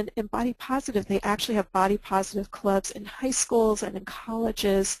 but then in Body Positive, they actually have Body Positive clubs in high schools and in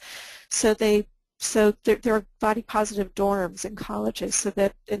colleges. So there are body positive dorms in colleges, so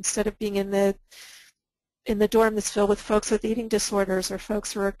that instead of being in the dorm that's filled with folks with eating disorders or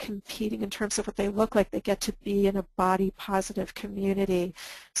folks who are competing in terms of what they look like, they get to be in a body positive community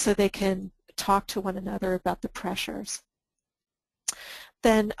so they can talk to one another about the pressures.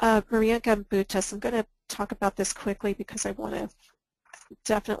 Then Maria Gambutas, I'm going to talk about this quickly because I want to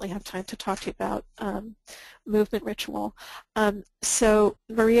definitely have time to talk to you about movement ritual. So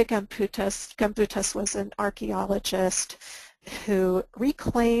Maria Gambutas was an archaeologist who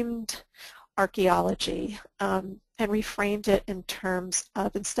reclaimed archaeology and reframed it in terms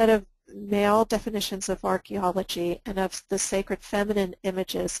of, instead of male definitions of archaeology and of the sacred feminine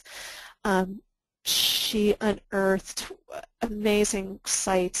images, she unearthed amazing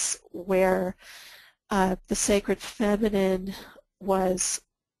sites where the sacred feminine was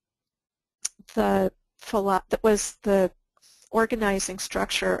the organizing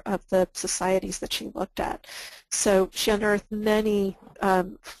structure of the societies that she looked at. So she unearthed many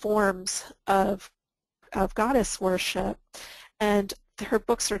forms of goddess worship, and her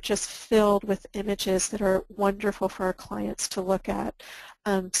books are just filled with images that are wonderful for our clients to look at.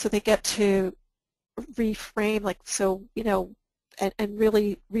 So they get to reframe, like, so, you know, and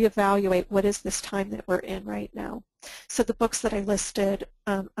really reevaluate what is this time that we're in right now. So the books that I listed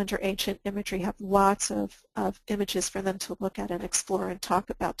under ancient imagery have lots of images for them to look at and explore and talk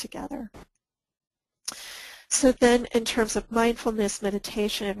about together. So then in terms of mindfulness,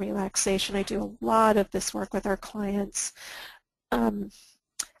 meditation, and relaxation, I do a lot of this work with our clients.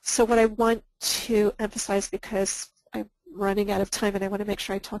 So what I want to emphasize, because I'm running out of time and I want to make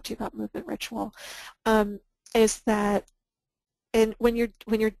sure I talk to you about movement ritual, is that when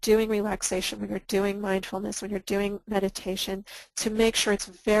you're doing relaxation, when you're doing mindfulness, when you're doing meditation, to make sure it's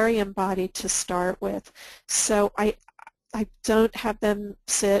very embodied to start with. So I don't have them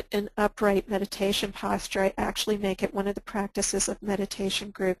sit in upright meditation posture. I actually make it one of the practices of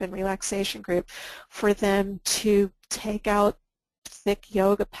meditation group and relaxation group for them to take out thick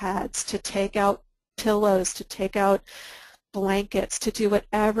yoga pads, to take out pillows, to take out blankets, to do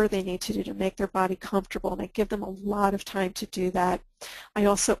whatever they need to do to make their body comfortable, and I give them a lot of time to do that. I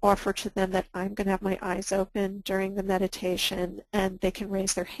also offer to them that I'm going to have my eyes open during the meditation, and they can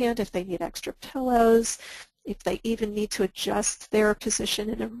raise their hand if they need extra pillows, if they even need to adjust their position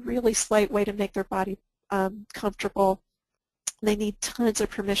in a really slight way to make their body comfortable. They need tons of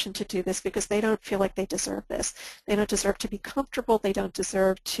permission to do this because they don't feel like they deserve this. They don't deserve to be comfortable. They don't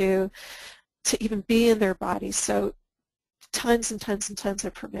deserve to even be in their bodies. So tons and tons and tons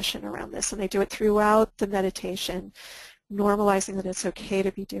of permission around this, and I do it throughout the meditation, normalizing that it's okay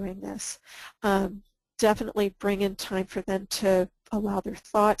to be doing this. Definitely bring in time for them to allow their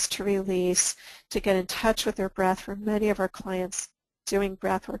thoughts to release, to get in touch with their breath. For many of our clients, doing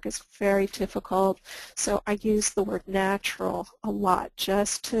breath work is very difficult, so I use the word natural a lot,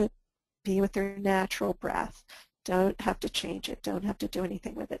 just to be with their natural breath. Don't have to change it, don't have to do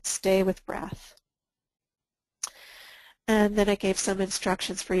anything with it, stay with breath. And then I gave some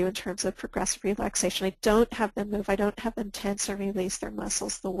instructions for you in terms of progressive relaxation. I don't have them move. I don't have them tense or release their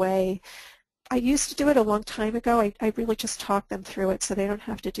muscles the way I used to do it a long time ago. I really just talk them through it so they don't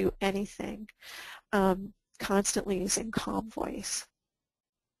have to do anything, constantly using calm voice.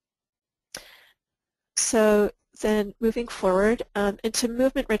 So then moving forward into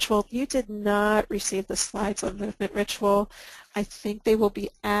movement ritual, you did not receive the slides on movement ritual. I think they will be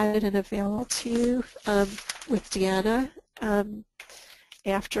added and available to you with Deanna.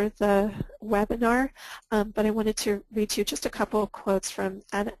 after the webinar, but I wanted to read to you just a couple of quotes from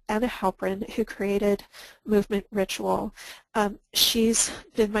Anna Halprin, who created Movement Ritual. She's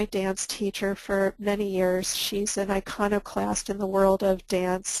been my dance teacher for many years. She's an iconoclast in the world of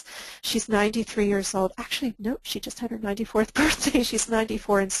dance. She's 93 years old. Actually, no, she just had her 94th birthday. She's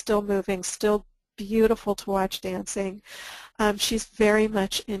 94 and still moving, still beautiful to watch dancing. She's very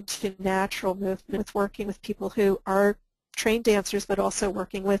much into natural movement, with working with people who are trained dancers, but also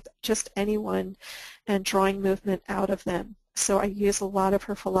working with just anyone and drawing movement out of them. So I use a lot of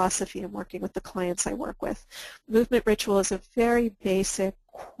her philosophy in working with the clients I work with. Movement Ritual is a very basic,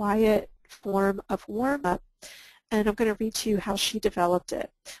 quiet form of warm-up, and I'm going to read to you how she developed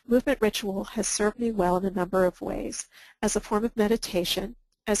it. Movement Ritual has served me well in a number of ways: as a form of meditation,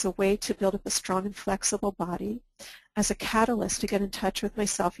 as a way to build up a strong and flexible body, as a catalyst to get in touch with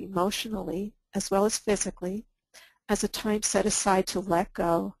myself emotionally as well as physically, as a time set aside to let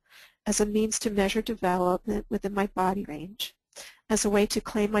go, as a means to measure development within my body range, as a way to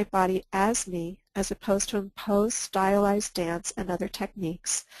claim my body as me as opposed to impose stylized dance and other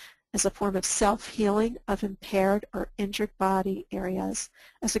techniques, as a form of self-healing of impaired or injured body areas,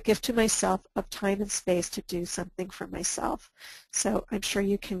 as a gift to myself of time and space to do something for myself. So I'm sure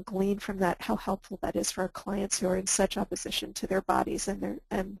you can glean from that how helpful that is for our clients who are in such opposition to their bodies and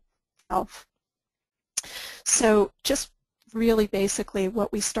their self. So just really basically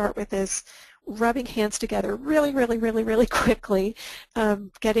what we start with is rubbing hands together really quickly,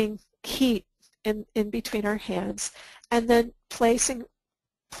 getting heat in between our hands, and then placing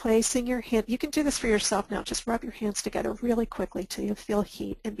your hand. You can do this for yourself now. Just rub your hands together really quickly till you feel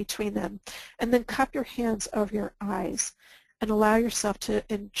heat in between them, and then cup your hands over your eyes and allow yourself to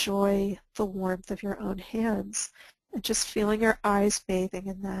enjoy the warmth of your own hands. And just feeling your eyes bathing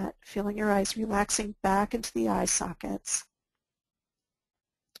in that, feeling your eyes relaxing back into the eye sockets.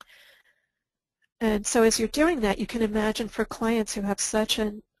 And so as you're doing that, you can imagine for clients who have such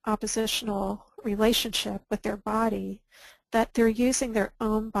an oppositional relationship with their body that they're using their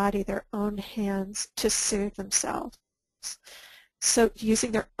own body, their own hands to soothe themselves. So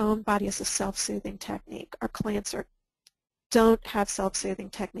using their own body as a self-soothing technique. Our clients don't have self-soothing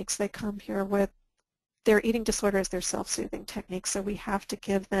techniques. They come here with their eating disorder as their self-soothing technique, so we have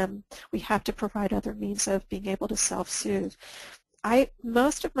to provide other means of being able to self-soothe.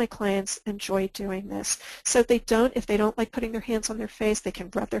 Most of my clients enjoy doing this. So if they don't like putting their hands on their face, they can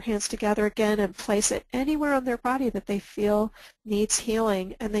rub their hands together again and place it anywhere on their body that they feel needs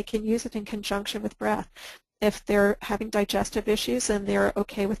healing, and they can use it in conjunction with breath. If they're having digestive issues and they're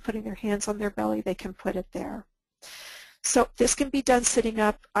okay with putting their hands on their belly, they can put it there. So this can be done sitting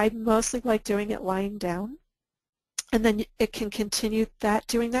up. I mostly like doing it lying down. And then it can continue,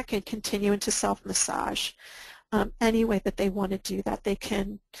 doing that can continue into self-massage. Any way that they want to do that. They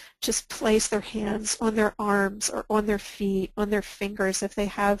can just place their hands on their arms or on their feet, on their fingers if they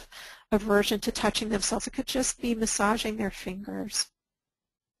have aversion to touching themselves. It could just be massaging their fingers.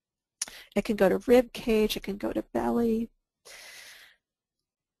 It can go to rib cage, it can go to belly.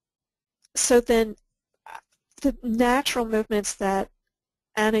 So then the natural movements that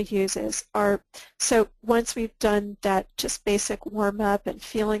Anna uses are, so once we've done that just basic warm-up and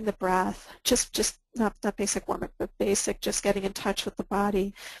feeling the breath, just not basic warm-up, but basic just getting in touch with the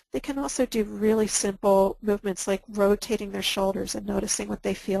body, they can also do really simple movements like rotating their shoulders and noticing what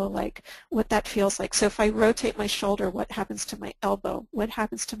they feel like, what that feels like. So if I rotate my shoulder, what happens to my elbow? What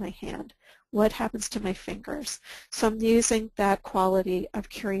happens to my hand? What happens to my fingers? So I'm using that quality of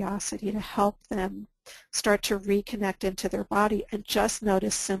curiosity to help them start to reconnect into their body and just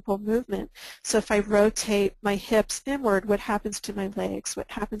notice simple movement. So if I rotate my hips inward, what happens to my legs? What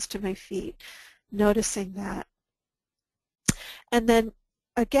happens to my feet? Noticing that. And then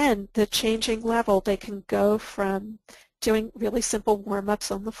again, the changing level, they can go from doing really simple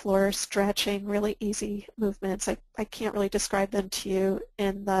warm-ups on the floor, stretching, really easy movements. I can't really describe them to you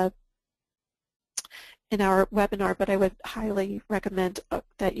in our webinar, but I would highly recommend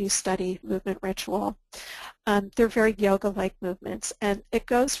that you study Movement Ritual. They're very yoga-like movements, and it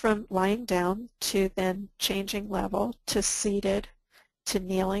goes from lying down to then changing level to seated to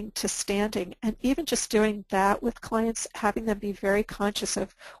kneeling to standing, and even just doing that with clients, having them be very conscious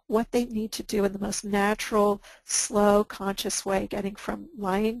of what they need to do in the most natural, slow, conscious way, getting from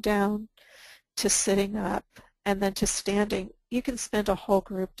lying down to sitting up and then to standing. You can spend a whole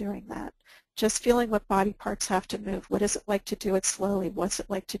group doing that. Just feeling what body parts have to move. What is it like to do it slowly? What's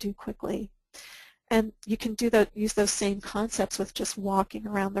it like to do quickly? And you can use those same concepts with just walking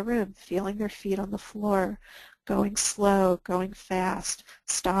around the room, feeling their feet on the floor, going slow, going fast,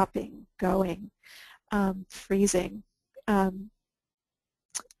 stopping, going, freezing.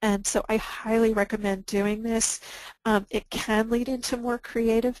 And so I highly recommend doing this. It can lead into more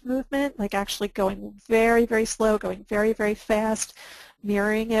creative movement, like actually going very, very slow, going very, very fast,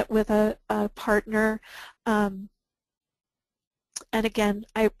 mirroring it with a partner. And again,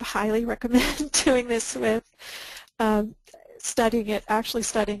 I highly recommend doing this with actually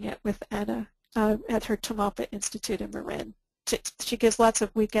studying it with Anna at her Tamalpa Institute in Marin. She gives lots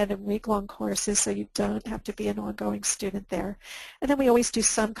of weekend and week-long courses, so you don't have to be an ongoing student there. And then we always do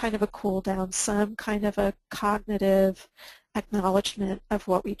some kind of a cool down, some kind of a cognitive acknowledgement of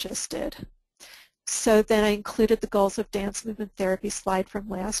what we just did. So then I included the goals of dance movement therapy slide from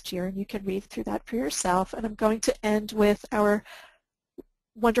last year, and you can read through that for yourself. And I'm going to end with our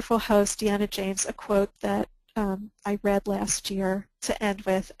wonderful host, Deanna James, a quote that I read last year to end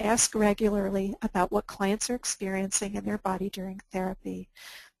with: ask regularly about what clients are experiencing in their body during therapy.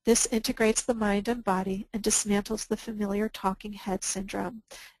 This integrates the mind and body and dismantles the familiar talking head syndrome,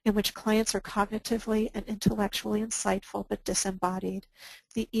 in which clients are cognitively and intellectually insightful but disembodied.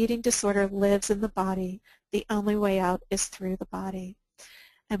 The eating disorder lives in the body. The only way out is through the body.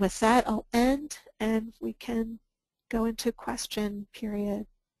 And with that, I'll end, and we can go into question period,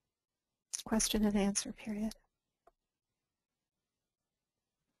 question and answer period.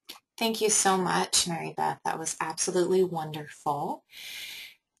 Thank you so much, Marybeth. That was absolutely wonderful.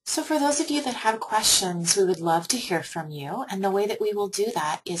 So for those of you that have questions, we would love to hear from you. And the way that we will do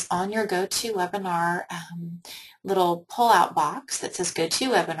that is on your GoToWebinar little pull-out box that says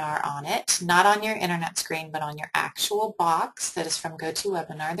GoToWebinar on it, not on your internet screen, but on your actual box that is from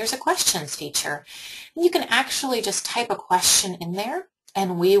GoToWebinar. There's a questions feature. And you can actually just type a question in there,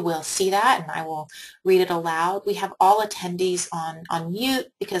 and we will see that, and I will read it aloud. We have all attendees on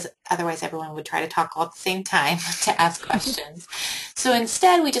mute because otherwise everyone would try to talk all at the same time to ask questions. So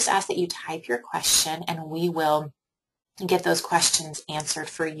instead, we just ask that you type your question, and we will get those questions answered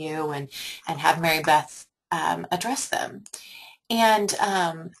for you and have Marybeth address them. And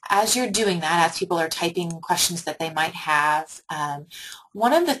as you're doing that, as people are typing questions that they might have,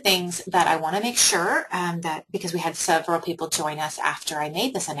 one of the things that I want to make sure that, because we had several people join us after I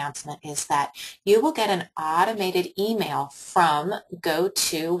made this announcement, is that you will get an automated email from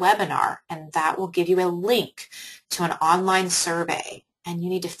GoToWebinar, and that will give you a link to an online survey. And you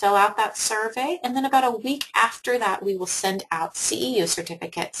need to fill out that survey, and then about a week after that, we will send out CEU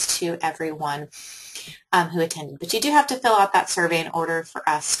certificates to everyone who attended. But you do have to fill out that survey in order for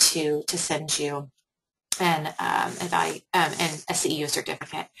us to send you an a CEU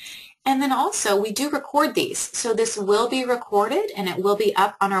certificate. And then also, we do record these. So this will be recorded, and it will be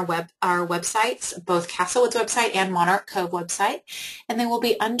up on our websites, both Castlewood's website and Monarch Cove website. And they will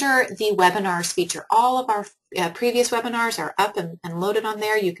be under the webinars feature. All of our previous webinars are up and loaded on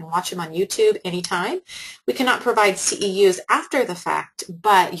there. You can watch them on YouTube anytime. We cannot provide CEUs after the fact,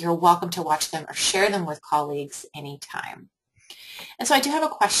 but you're welcome to watch them or share them with colleagues anytime. And so I do have a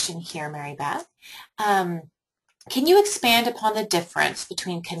question here, Marybeth. Can you expand upon the difference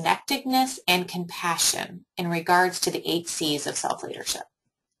between connectedness and compassion in regards to the 8 C's of self-leadership?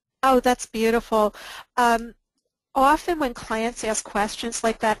 Oh, that's beautiful. Often when clients ask questions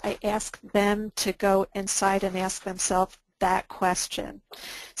like that, I ask them to go inside and ask themselves that question.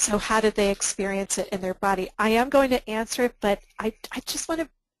 So how did they experience it in their body? I am going to answer it, but I just want to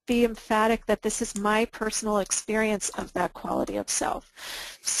be emphatic that this is my personal experience of that quality of self.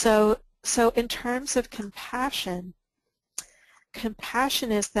 So in terms of compassion,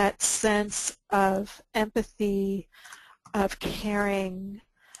 compassion is that sense of empathy, of caring,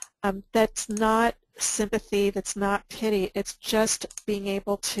 that's not sympathy, that's not pity, it's just being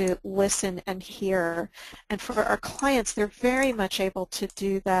able to listen and hear. And for our clients, they're very much able to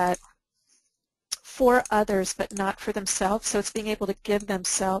do that for others but not for themselves. So it's being able to give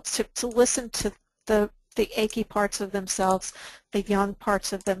themselves, to listen to the achy parts of themselves, the young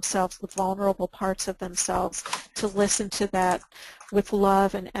parts of themselves, the vulnerable parts of themselves, to listen to that with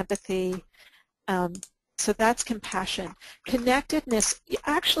love and empathy. So that's compassion. Connectedness,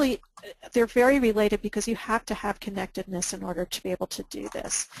 actually, they're very related because you have to have connectedness in order to be able to do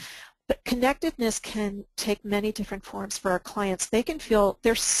this. But connectedness can take many different forms for our clients. They can feel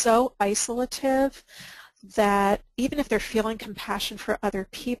they're so isolative that even if they're feeling compassion for other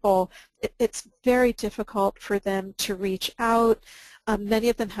people, it's very difficult for them to reach out. Many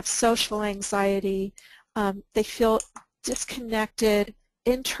of them have social anxiety. They feel disconnected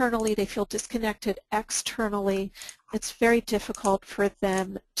internally. They feel disconnected externally. It's very difficult for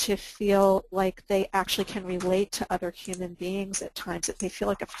them to feel like they actually can relate to other human beings at times. That they feel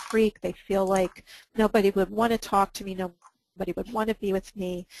like a freak. They feel like nobody would want to talk to me. nobody would want to be with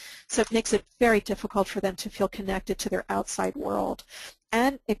me. So it makes it very difficult for them to feel connected to their outside world.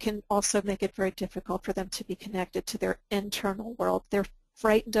 And it can also make it very difficult for them to be connected to their internal world. They're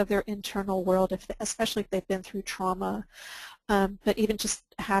frightened of their internal world, especially if they've been through trauma. But even just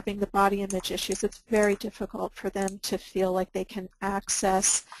having the body image issues, it's very difficult for them to feel like they can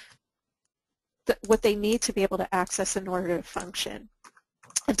access what they need to be able to access in order to function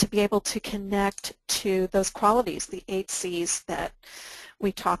and to be able to connect to those qualities, the 8 C's that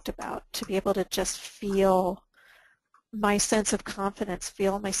we talked about, to be able to just feel my sense of confidence,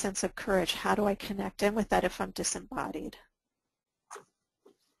 feel my sense of courage. How do I connect in with that if I'm disembodied?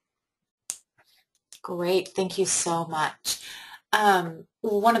 Great, thank you so much.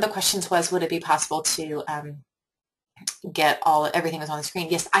 One of the questions was, would it be possible to get everything was on the screen?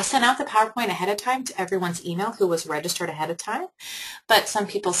 Yes, I sent out the PowerPoint ahead of time to everyone's email who was registered ahead of time, but some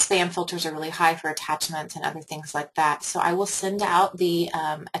people's spam filters are really high for attachments and other things like that. So I will send out the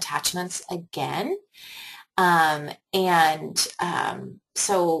attachments again,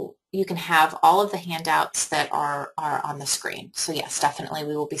 so you can have all of the handouts that are on the screen. So yes, definitely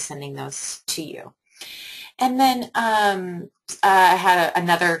we will be sending those to you. And then I had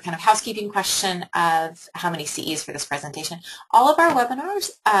another kind of housekeeping question of how many CEs for this presentation. All of our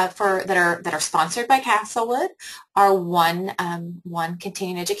webinars that are sponsored by Castlewood are one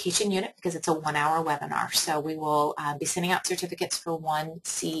continuing education unit because it's a 1-hour webinar. So we will be sending out certificates for 1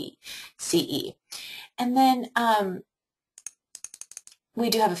 CE. And then we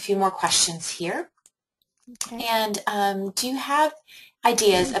do have a few more questions here. Okay. And do you have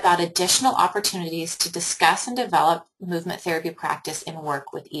ideas about additional opportunities to discuss and develop movement therapy practice in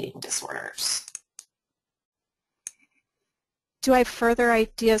work with eating disorders? Do I have further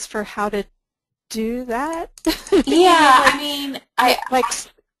ideas for how to do that? Yeah, like, I mean,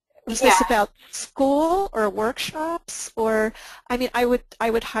 was this about school or workshops? Or, I mean, I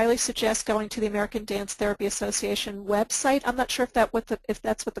would highly suggest going to the American Dance Therapy Association website. I'm not sure if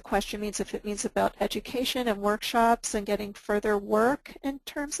that's what the question means, if it means about education and workshops and getting further work in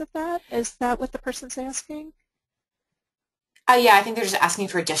terms of that. Is that what the person's asking? Yeah, I think they're just asking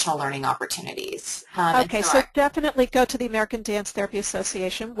for additional learning opportunities. Okay, so definitely go to the American Dance Therapy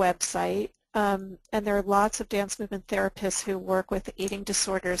Association website. And there are lots of dance movement therapists who work with eating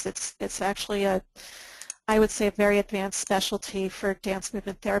disorders. It's actually I would say, a very advanced specialty for dance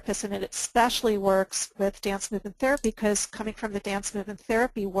movement therapists, and it especially works with dance movement therapy because coming from the dance movement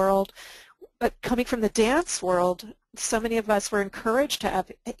therapy world, coming from the dance world, so many of us were encouraged to have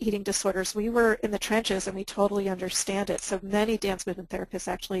eating disorders. We were in the trenches and we totally understand it. So many dance movement therapists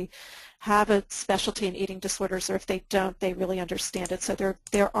actually have a specialty in eating disorders, or if they don't, they really understand it. So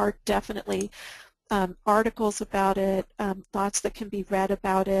there are definitely articles about it, thoughts that can be read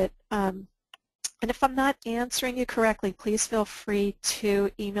about it. And if I'm not answering you correctly, please feel free to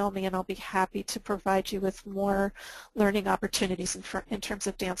email me and I'll be happy to provide you with more learning opportunities in terms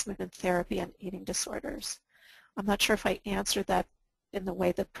of dance movement therapy and eating disorders. I'm not sure if I answered that in the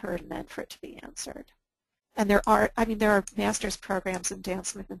way that Per meant for it to be answered. And there are master's programs in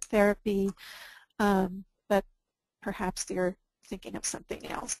dance movement therapy, but perhaps you're thinking of something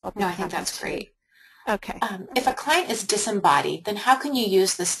else. No, I think that's great. Okay. If a client is disembodied, then how can you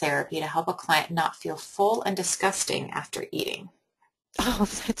use this therapy to help a client not feel full and disgusting after eating? Oh,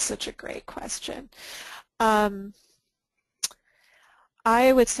 that's such a great question.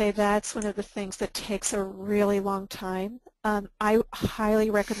 I would say that's one of the things that takes a really long time. I highly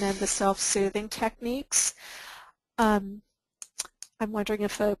recommend the self-soothing techniques. I'm wondering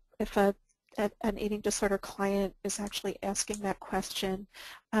if an eating disorder client is actually asking that question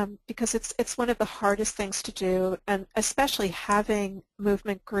because it's one of the hardest things to do, and especially having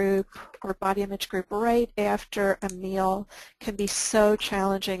movement group or body image group right after a meal can be so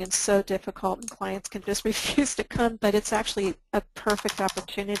challenging and so difficult, and clients can just refuse to come, but it's actually a perfect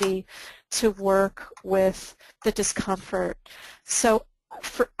opportunity to work with the discomfort. So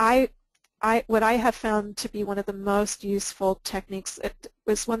what I have found to be one of the most useful techniques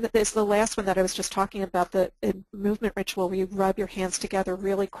was one that is the last one that I was just talking about, the movement ritual where you rub your hands together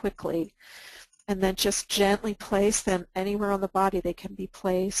really quickly and then just gently place them anywhere on the body. They can be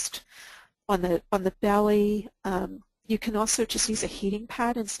placed on the belly. You can also just use a heating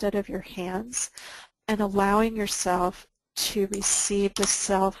pad instead of your hands, and allowing yourself to receive the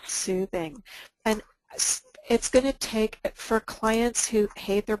self-soothing. And it's going to take, for clients who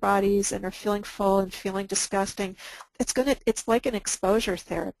hate their bodies and are feeling full and feeling disgusting, it's like an exposure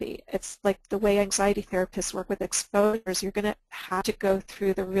therapy. It's like the way anxiety therapists work with exposures. You're going to have to go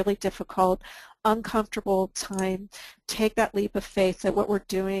through the really difficult, uncomfortable time, take that leap of faith that what we're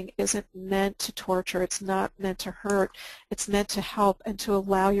doing isn't meant to torture, it's not meant to hurt, it's meant to help, and to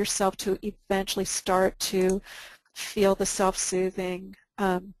allow yourself to eventually start to feel the self-soothing,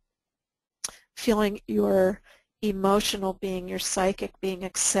 feeling your emotional being, your psychic being,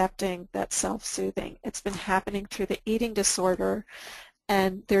 accepting that self-soothing. It's been happening through the eating disorder,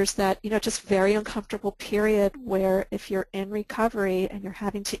 and there's that, just very uncomfortable period where if you're in recovery and you're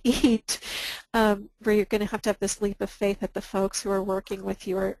having to eat, where you're going to have this leap of faith that the folks who are working with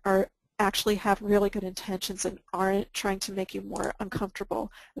you are actually have really good intentions and aren't trying to make you more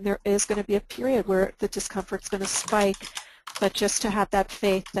uncomfortable. And there is going to be a period where the discomfort's going to spike, but just to have that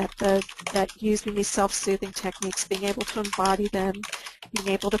faith that using these self-soothing techniques, being able to embody them, being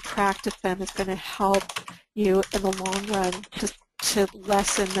able to practice them is going to help you in the long run to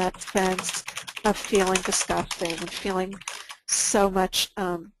lessen that sense of feeling disgusting and feeling so much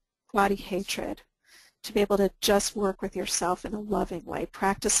body hatred. To be able to just work with yourself in a loving way.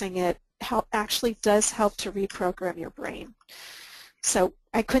 Practicing it actually does help to reprogram your brain. So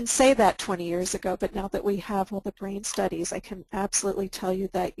I couldn't say that 20 years ago, but now that we have all the brain studies, I can absolutely tell you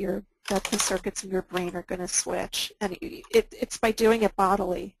that the circuits in your brain are going to switch. And it's by doing it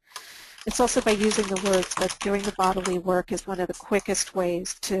bodily. It's also by using the words, but doing the bodily work is one of the quickest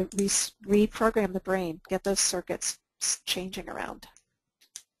ways to reprogram the brain, get those circuits changing around.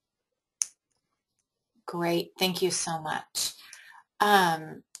 Great, thank you so much. I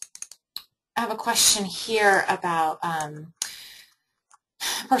have a question here about a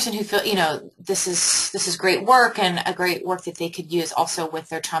person who this is great work and a great work that they could use also with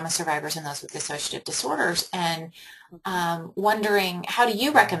their trauma survivors and those with dissociative disorders, and wondering, how do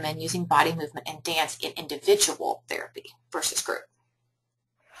you recommend using body movement and dance in individual therapy versus group?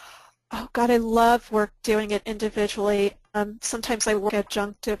 Oh God, I love doing it individually. Sometimes I work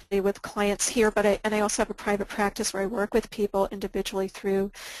adjunctively with clients here, but I also have a private practice where I work with people individually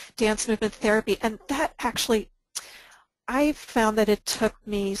through dance movement therapy. And that actually, I found that it took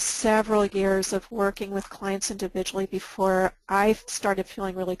me several years of working with clients individually before I started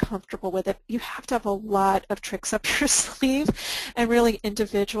feeling really comfortable with it. You have to have a lot of tricks up your sleeve and really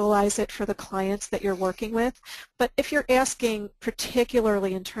individualize it for the clients that you're working with. But if you're asking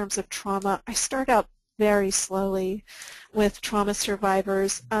particularly in terms of trauma, I start out very slowly with trauma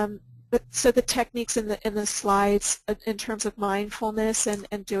survivors. So the techniques in the slides in terms of mindfulness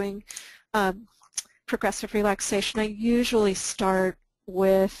and doing progressive relaxation, I usually start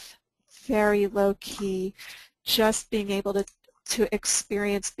with very low-key, just being able to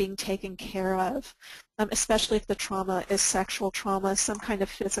experience being taken care of, especially if the trauma is sexual trauma, some kind of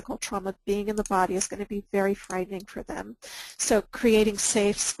physical trauma. Being in the body is going to be very frightening for them. So creating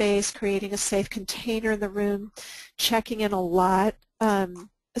safe space, creating a safe container in the room, checking in a lot.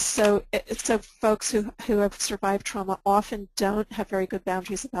 So folks who have survived trauma often don't have very good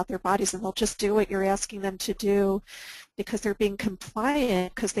boundaries about their bodies, and they'll just do what you're asking them to do because they're being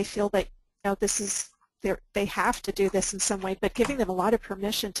compliant, because they feel that they have to do this in some way, but giving them a lot of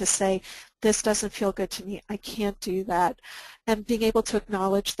permission to say, this doesn't feel good to me, I can't do that, and being able to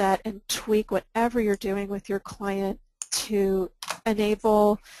acknowledge that and tweak whatever you're doing with your client to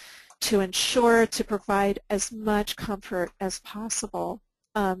enable, to ensure, to provide as much comfort as possible.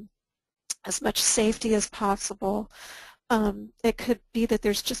 As much safety as possible. It could be that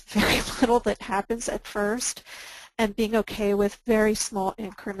there's just very little that happens at first, and being okay with very small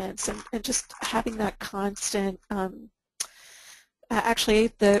increments, and just having that constant,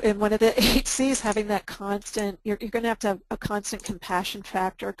 actually in one of the 8 C's, having that constant, you're going to have a constant compassion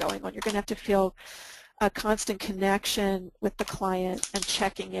factor going on. You're going to have to feel a constant connection with the client and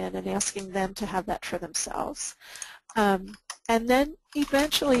checking in and asking them to have that for themselves. And then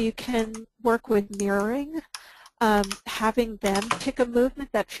eventually you can work with mirroring, having them pick a movement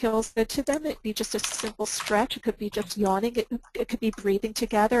that feels good to them. It could be just a simple stretch. It could be just yawning. It could be breathing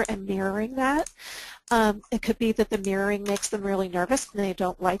together and mirroring that. It could be that the mirroring makes them really nervous and they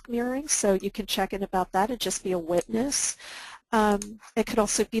don't like mirroring, so you can check in about that and just be a witness. It could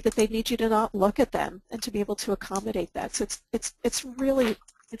also be that they need you to not look at them and to be able to accommodate that. So it's really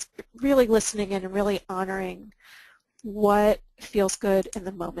listening in and really honoring what feels good in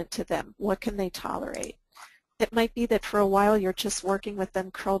the moment to them. What can they tolerate? It might be that for a while you're just working with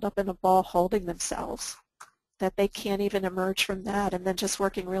them curled up in a ball holding themselves, that they can't even emerge from that, and then just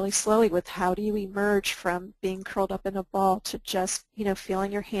working really slowly with how do you emerge from being curled up in a ball to just,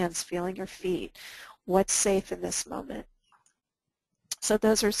 feeling your hands, feeling your feet. what's safe in this moment. So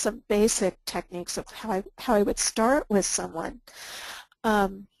those are some basic techniques of how I would start with someone.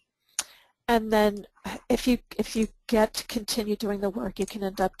 And then if you get to continue doing the work, you can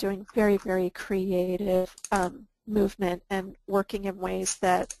end up doing very, very creative movement and working in ways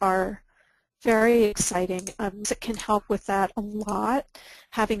that are very exciting. Music can help with that a lot.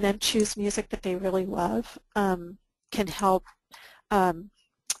 Having them choose music that they really love can help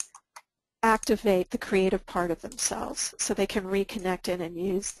activate the creative part of themselves so they can reconnect in and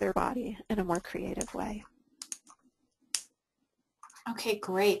use their body in a more creative way. Okay,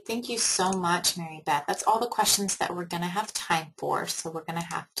 great. Thank you so much, Marybeth. That's all the questions that we're going to have time for, so we're going to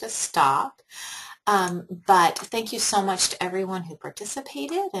have to stop. But thank you so much to everyone who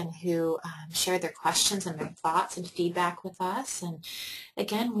participated and who shared their questions and their thoughts and feedback with us. And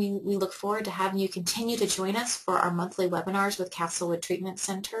again, we look forward to having you continue to join us for our monthly webinars with Castlewood Treatment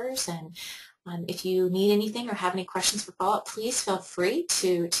Centers. And if you need anything or have any questions for follow-up, please feel free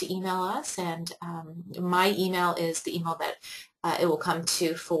to email us. And my email is the email that it will come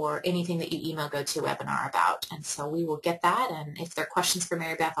to for anything that you email GoToWebinar about. And so we will get that. And if there are questions for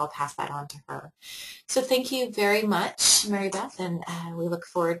Marybeth, I'll pass that on to her. So thank you very much, Marybeth, and we look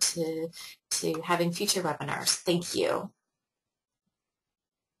forward to having future webinars. Thank you.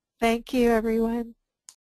 Thank you, everyone.